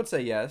I would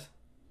say yes.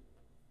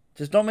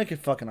 Just don't make it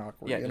fucking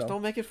awkward. Yeah, just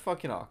don't make it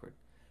fucking awkward,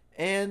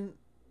 and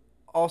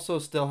also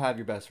still have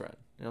your best friend.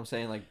 You know what I'm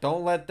saying? Like,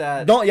 don't let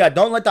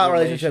that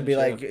relationship be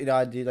like,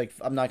 dude, like,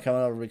 I'm not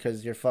coming over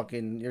because your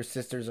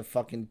sister's a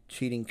fucking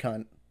cheating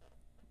cunt.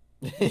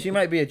 She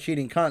might be a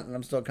cheating cunt, and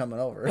I'm still coming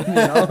over.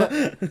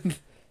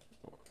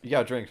 You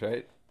got drinks,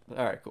 right?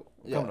 All right, cool.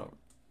 Yeah. Coming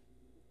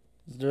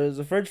over. Is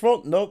the fridge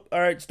full? Nope. All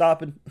right,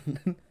 stopping.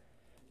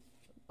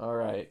 All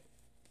right.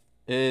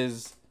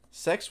 Is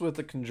sex with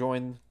the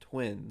conjoined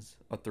twins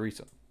a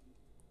threesome?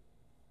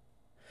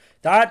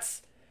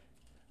 That's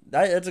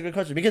a good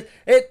question because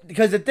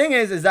the thing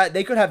is that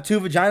they could have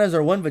two vaginas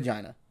or one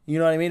vagina. You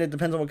know what I mean? It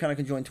depends on what kind of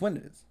conjoined twin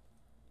it is.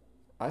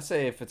 I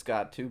say if it's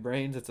got two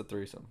brains, it's a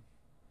threesome.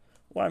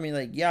 Well, I mean,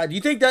 like, yeah. Do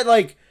you think that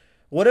like,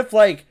 what if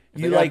like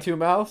you like two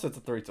mouths? It's a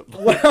threesome.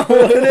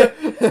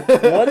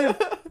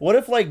 what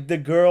if like the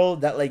girl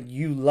that like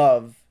you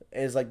love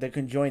is like the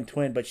conjoined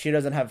twin, but she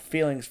doesn't have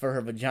feelings for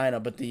her vagina,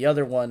 but the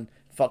other one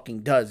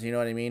fucking does. You know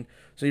what I mean?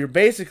 So you're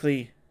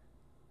basically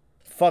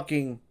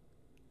fucking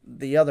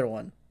the other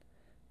one.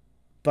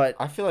 But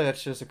I feel like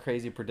that's just a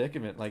crazy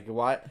predicament. Like,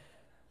 why?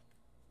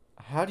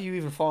 How do you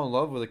even fall in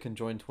love with a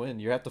conjoined twin?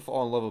 You have to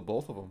fall in love with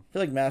both of them. I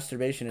feel like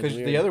masturbation is weird.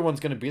 Because the other one's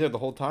going to be there the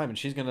whole time, and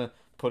she's going to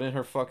put in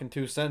her fucking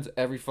 2 cents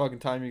every fucking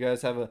time you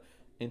guys have a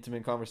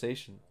intimate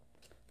conversation.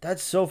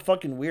 That's so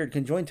fucking weird.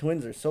 Conjoined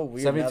twins are so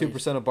weird.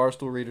 72% of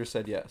Barstool readers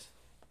said yes.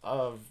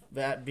 Of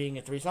that being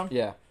a threesome?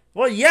 Yeah.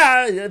 Well,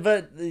 yeah,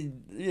 but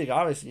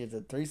obviously it's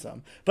a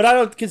threesome. But I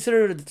don't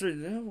consider it a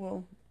threesome.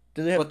 Well,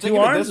 do they have two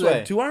arms? Do they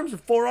have 2 arms or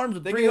 4 arms or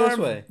 3 arms? This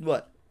way.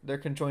 What? They're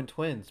conjoined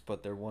twins,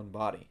 but they're one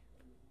body.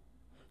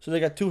 So they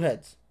got 2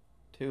 heads.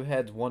 2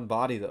 heads, one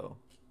body, though. You know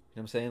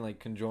what I'm saying? Like,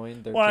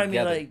 conjoined, they're together.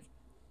 together. I mean,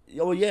 like...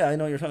 Oh, yeah, I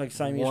know you're talking like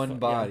Siamese. One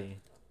body. Yeah.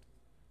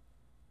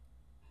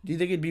 Do you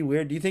think it'd be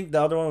weird? Do you think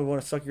the other one would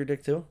want to suck your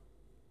dick, too?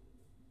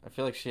 I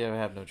feel like she would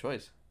have no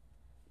choice.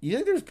 You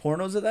think there's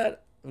pornos of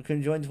that?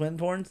 Conjoined twin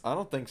porns? I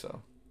don't think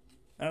so.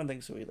 I don't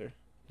think so, either.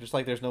 Just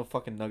like there's no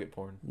fucking nugget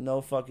porn. No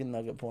fucking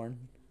nugget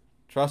porn.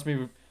 Trust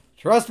me,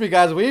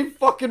 guys. We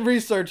fucking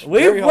researched we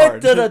very went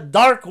hard. to the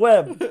dark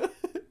web.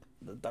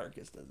 The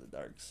darkest of the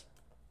darks.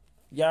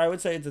 Yeah, I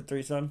would say it's a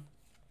threesome.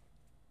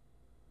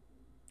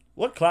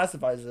 What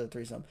classifies as a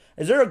threesome?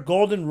 Is there a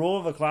golden rule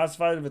of a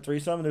classified of a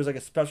threesome? There's like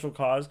a special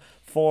cause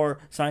for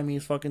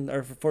Siamese fucking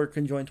or for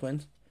conjoined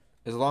twins.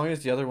 As long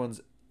as the other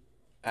one's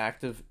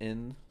active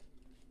in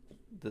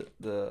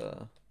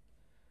the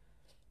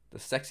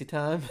sexy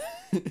time,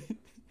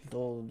 the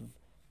old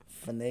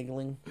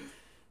finagling.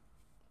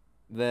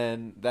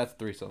 Then that's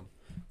threesome.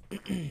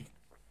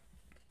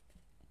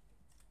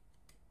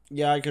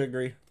 Yeah, I could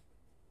agree.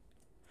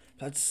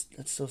 That's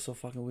still so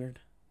fucking weird.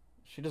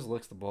 She just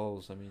licks the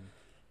balls. I mean,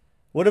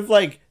 What if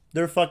like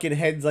their fucking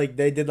heads like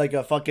they did like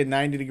a fucking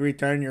 90-degree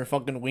turn, your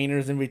fucking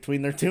wieners in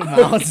between their two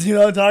mouths? You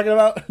know what I'm talking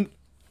about?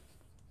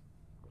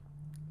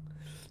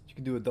 you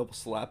can do a double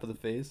slap of the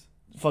face.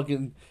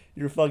 Fucking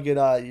you're fucking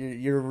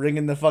you're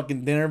ringing the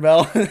fucking dinner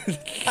bell.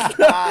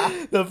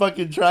 The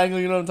fucking triangle,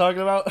 you know what I'm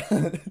talking about?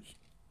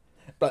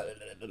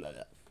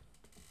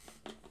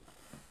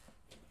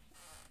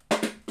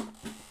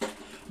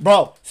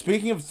 Bro,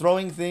 speaking of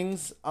throwing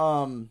things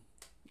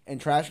in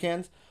trash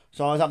cans,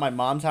 so I was at my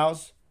mom's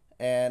house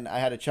and I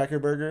had a checker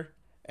burger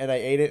and I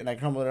ate it and I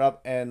crumbled it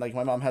up and like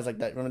my mom has like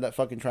that, remember that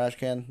fucking trash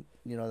can,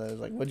 you know, that was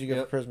like, what'd you get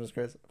for Christmas,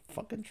 Chris?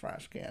 Fucking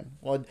trash can.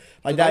 Well,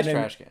 my dad made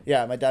trash can.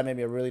 Yeah, my dad made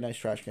me a really nice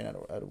trash can out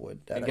of wood.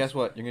 And guess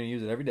what? You're gonna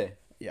use it every day.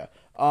 Yeah.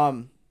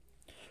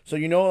 So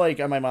you know, like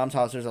at my mom's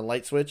house, there's a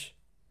light switch,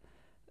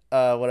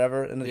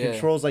 whatever, and it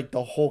controls like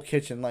the whole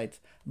kitchen lights.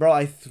 Bro,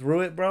 I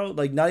threw it, bro,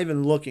 like not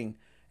even looking.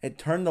 It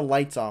turned the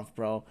lights off,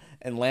 bro,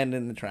 and landed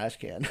in the trash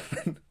can.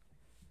 Can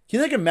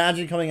you like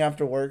imagine coming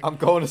after work? I'm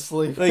going to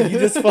sleep. Like you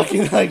just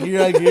fucking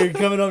you're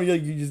coming home, you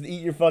just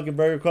eat your fucking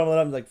burger, crumble it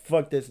up, and like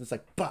fuck this, and it's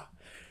like bah.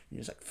 You're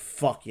just like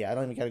fuck yeah, I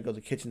don't even gotta go to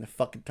the kitchen to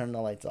fucking turn the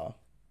lights off.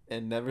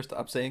 And never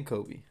stop saying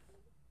Kobe.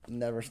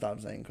 Never stop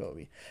saying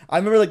Kobe. I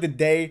remember like the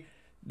day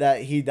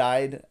that he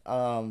died,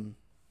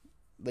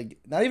 like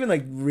not even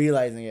like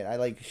realizing it. I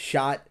like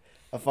shot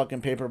a fucking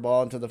paper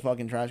ball into the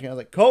fucking trash can. I was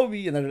like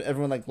Kobe, and then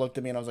everyone like looked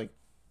at me, and I was like,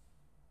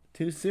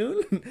 too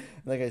soon?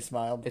 Like I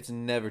smiled. It's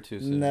never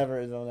too soon.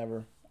 Never, no,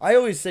 never. I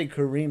always say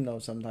Kareem though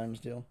sometimes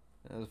too.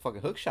 Those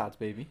fucking hook shots,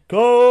 baby.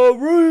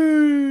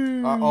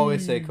 Kareem. I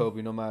always say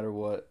Kobe, no matter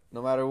what.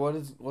 No matter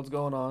what's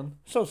going on.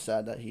 So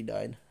sad that he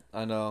died.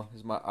 I know.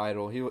 He's my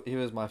idol. He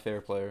was my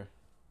favorite player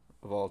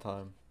of all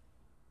time.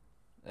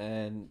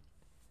 And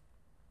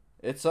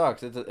it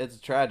sucks. It's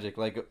tragic.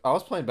 Like I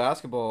was playing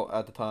basketball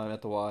at the time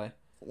at the Y.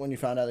 When you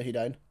found out that he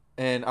died.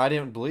 And I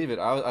didn't believe it.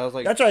 I was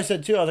like... That's what I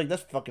said, too. I was like,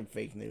 that's fucking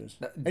fake news.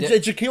 And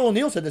Shaquille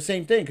O'Neal said the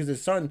same thing, because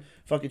his son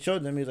fucking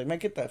showed them. He was like, man,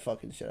 get that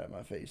fucking shit out of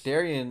my face.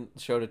 Darian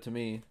showed it to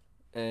me,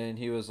 and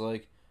he was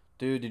like,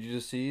 dude, did you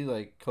just see,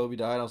 like, Kobe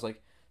died? I was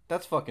like,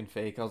 that's fucking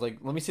fake. I was like,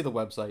 let me see the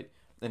website.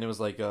 And it was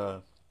like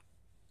an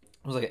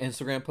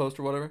Instagram post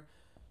or whatever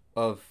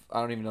of,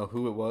 I don't even know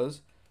who it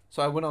was.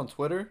 So I went on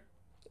Twitter.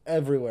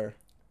 Everywhere.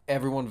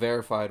 Everyone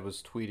verified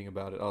was tweeting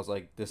about it. I was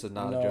like, this is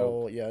not a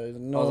joke. Yeah, there's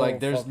no I was like,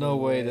 there's no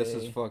way way this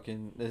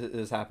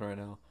is happening right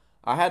now.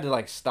 I had to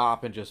like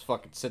stop and just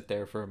fucking sit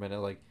there for a minute.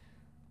 Like,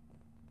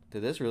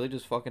 did this really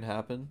just fucking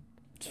happen?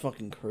 It's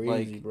fucking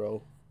crazy, like,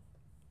 bro.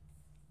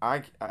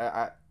 I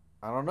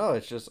don't know.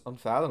 It's just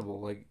unfathomable.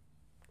 Like,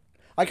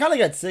 I kind of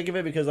got sick of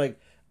it because like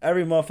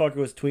every motherfucker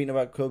was tweeting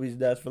about Kobe's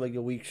death for like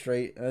a week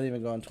straight. I didn't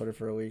even go on Twitter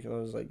for a week. I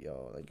was like,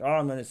 yo, like all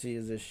I'm gonna see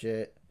is this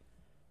shit.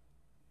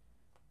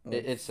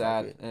 It's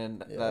sad,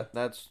 and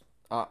that's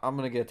I'm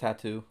gonna get a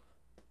tattoo.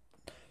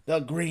 The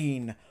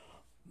green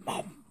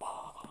mamba.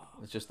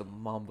 It's just a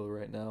mamba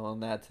right now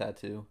on that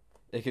tattoo.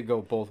 It could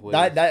go both ways.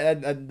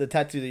 That the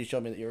tattoo that you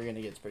showed me that you were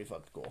gonna get is pretty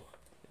fucking cool.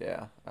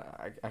 Yeah,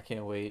 I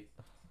can't wait.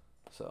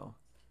 So,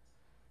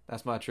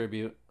 that's my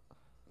tribute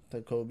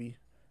to Kobe.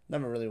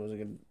 Never really was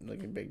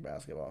a big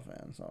basketball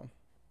fan, so.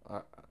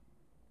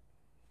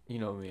 You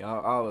know me. I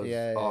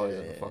was always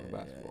into fucking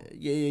basketball.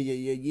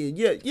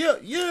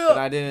 Yeah. But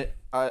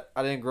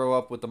I didn't grow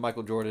up with the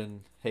Michael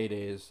Jordan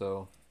heydays,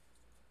 so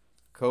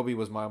Kobe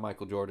was my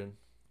Michael Jordan.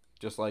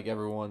 Just like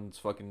everyone's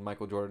fucking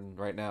Michael Jordan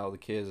right now, the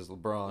kids is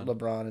LeBron.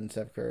 LeBron and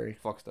Steph Curry.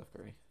 Fuck Steph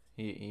Curry.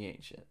 He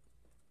ain't shit.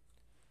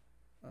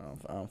 I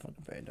don't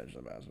fucking pay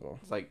attention to basketball.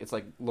 It's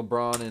like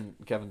LeBron and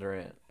Kevin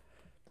Durant.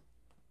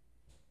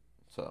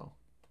 So,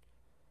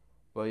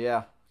 but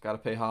yeah, gotta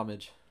pay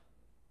homage.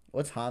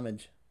 What's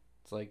homage?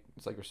 It's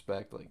like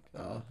respect. Like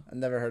I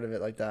never heard of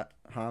it like that.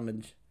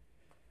 Homage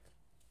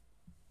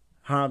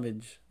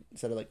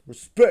instead of like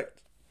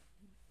respect.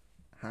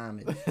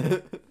 Homage.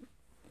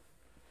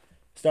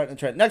 Starting the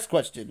trend. Next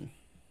question.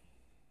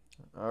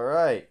 All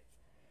right.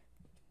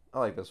 I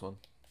like this one.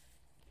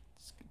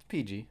 It's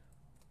PG.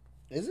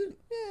 Is it?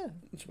 Yeah,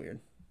 it's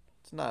weird.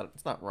 It's not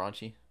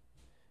raunchy.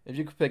 If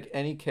you could pick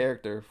any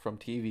character from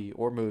TV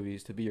or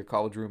movies to be your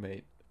college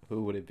roommate,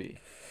 who would it be?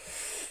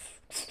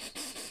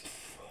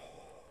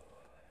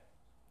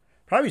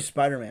 Probably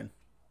Spider-Man.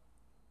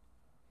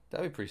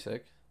 That'd be pretty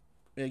sick.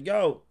 Yeah,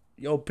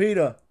 yo,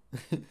 Peter.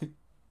 Give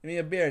me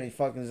a beer, and he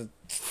fucking just...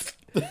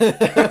 we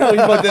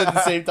both did at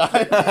the same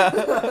time.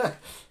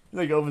 He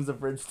like opens the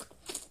fridge.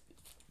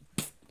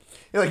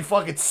 He like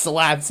fucking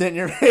slaps it in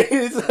your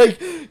face.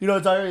 Like, you know what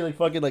I'm talking about? He like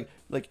fucking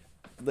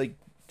like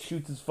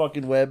shoots his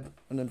fucking web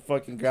and then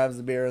fucking grabs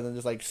the beer and then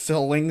just like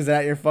slings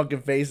at your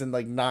fucking face and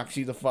like knocks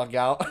you the fuck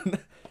out.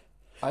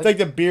 It's like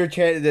the beer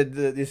chant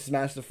that you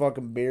smash the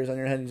fucking beers on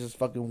your head and just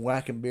fucking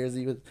whacking beers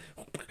at you.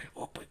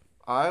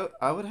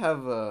 I would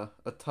have a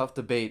tough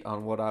debate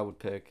on what I would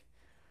pick.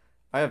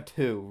 I have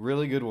two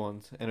really good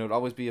ones, and it would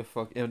always be it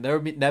would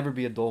never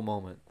be a dull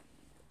moment.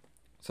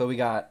 So we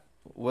got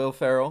Will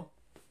Ferrell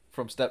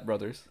from Step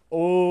Brothers.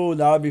 Oh,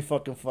 that would be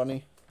fucking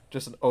funny.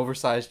 Just an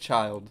oversized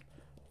child.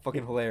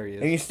 Fucking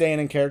hilarious. And he's staying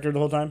in character the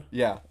whole time?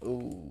 Yeah.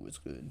 Oh, it's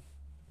good.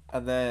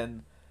 And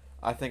then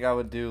I think I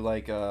would do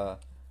like a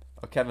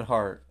Kevin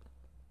Hart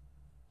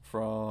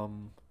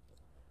from...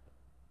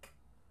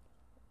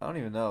 I don't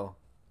even know.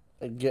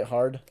 Like Get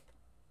Hard?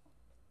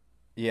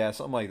 Yeah,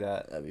 something like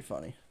that. That'd be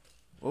funny.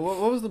 What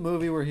was the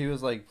movie where he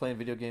was like playing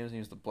video games and he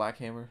was the Black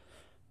Hammer?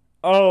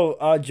 Oh,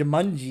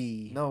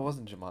 Jumanji. No, it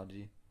wasn't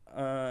Jumanji.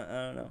 I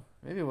don't know.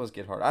 Maybe it was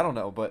Get Hard. I don't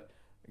know, but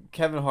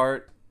Kevin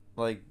Hart,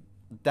 like,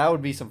 that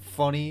would be some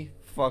funny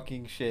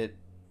fucking shit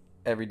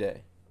every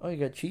day. Oh, you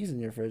got cheese in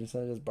your fridge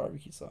instead of just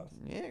barbecue sauce.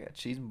 Yeah, I got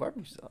cheese and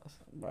barbecue sauce.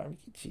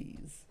 Barbecue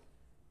cheese.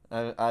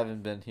 I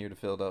haven't been here to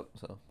fill it up,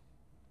 so.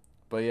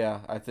 But yeah,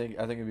 I think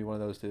it'd be one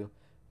of those two,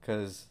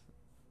 cause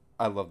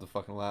I love to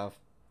fucking laugh.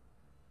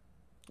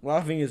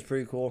 Laughing is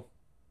pretty cool.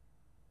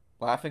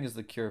 Laughing is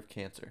the cure of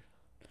cancer.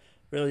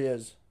 Really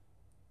is.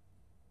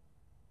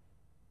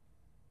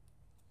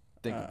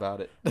 Think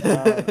about it.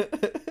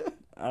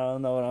 I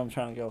don't know what I'm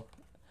trying to go.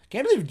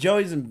 Can't believe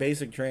Joey's in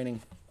basic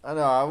training. I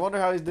know. I wonder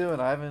how he's doing.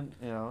 I haven't,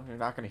 you're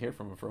not gonna hear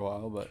from him for a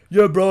while, but.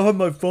 Yeah, bro, I have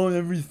my phone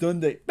every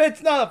Sunday.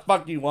 Bitch, no the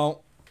fuck you won't.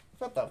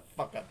 Shut the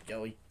fuck up,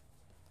 Joey.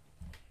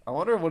 I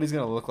wonder what he's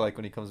gonna look like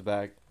when he comes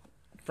back.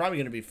 Probably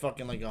gonna be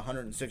fucking like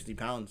 160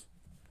 pounds.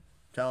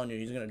 I'm telling you,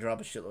 he's gonna drop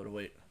a shitload of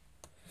weight.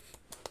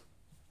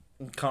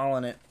 I'm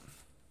calling it.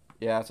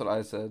 Yeah, that's what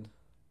I said.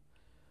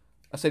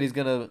 I said he's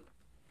gonna.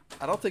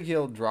 I don't think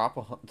he'll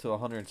drop to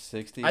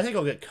 160. I think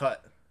he'll get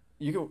cut.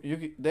 You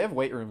can. They have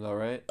weight room though,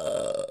 right?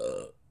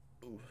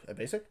 At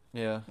basic?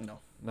 Yeah. No.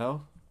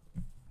 No.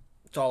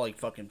 It's all like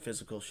fucking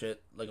physical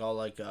shit. Like all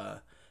like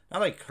not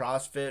like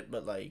CrossFit,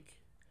 but like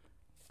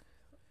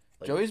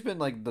Joey's been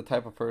like the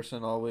type of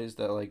person always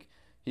that like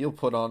he'll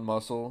put on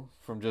muscle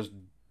from just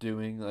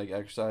doing like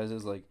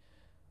exercises. Like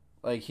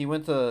he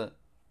went to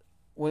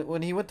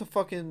when he went to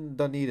fucking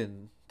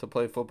Dunedin to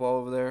play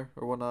football over there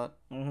or whatnot,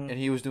 and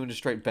he was doing a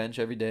straight bench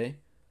every day.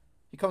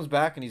 He comes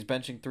back and he's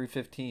benching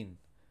 315.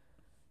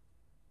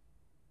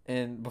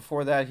 And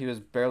before that, he was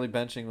barely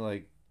benching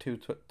like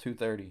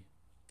 230.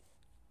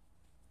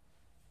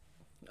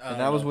 And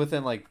that was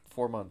within like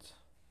 4 months.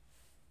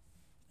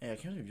 Yeah, I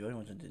can't believe Joey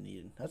went to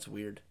Dunedin. That's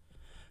weird.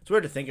 It's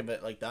weird to think of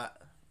it like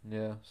that.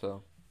 Yeah,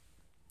 so.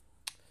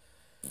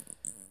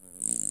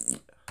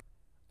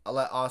 I'll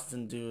let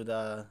Austin do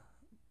the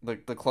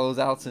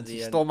closeout since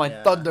he stole my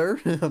thunder.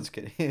 I'm just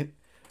kidding.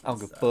 I don't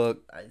give a fuck.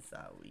 I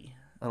thought we.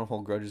 I don't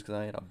hold grudges because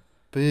I ain't a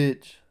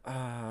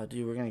bitch.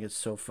 Dude, we're gonna get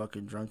so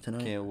fucking drunk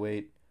tonight. Can't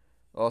wait.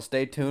 Well,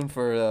 stay tuned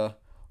for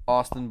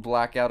Austin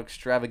Blackout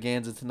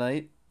extravaganza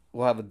tonight.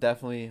 We'll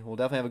definitely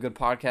have a good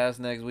podcast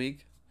next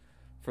week.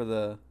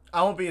 I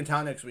won't be in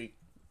town next week.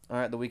 All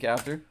right, the week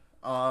after.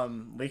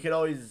 We could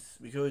always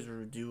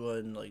do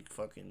one like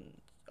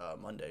fucking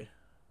Monday.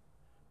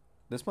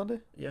 This Monday?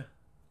 Yeah,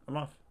 I'm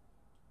off.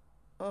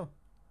 Oh,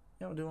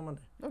 yeah, we'll do one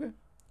Monday. Okay.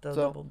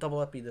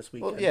 Double epi this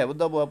weekend. Well, yeah, we'll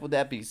double up with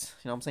that piece.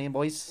 You know what I'm saying,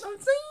 boys? You know what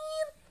I'm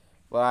saying?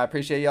 Well, I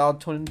appreciate y'all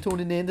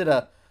tuning in to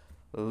the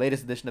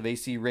latest edition of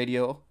AC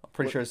Radio. I'm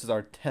pretty sure this is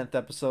our 10th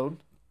episode.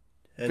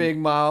 And Big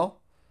Mile.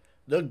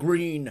 The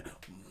Green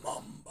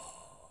Mamba.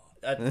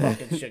 That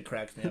fucking shit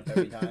cracks me up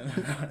every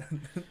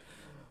time.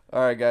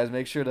 All right, guys,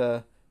 make sure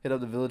to hit up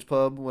the Village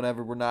Pub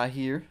whenever we're not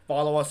here.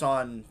 Follow us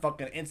on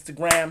fucking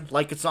Instagram.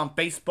 Like us on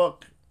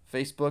Facebook.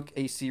 Facebook,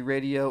 AC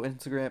Radio.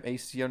 Instagram,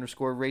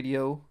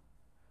 AC_radio.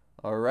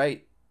 All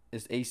right.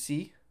 It's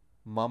AC.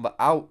 Mamba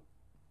out.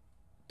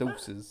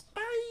 Doses.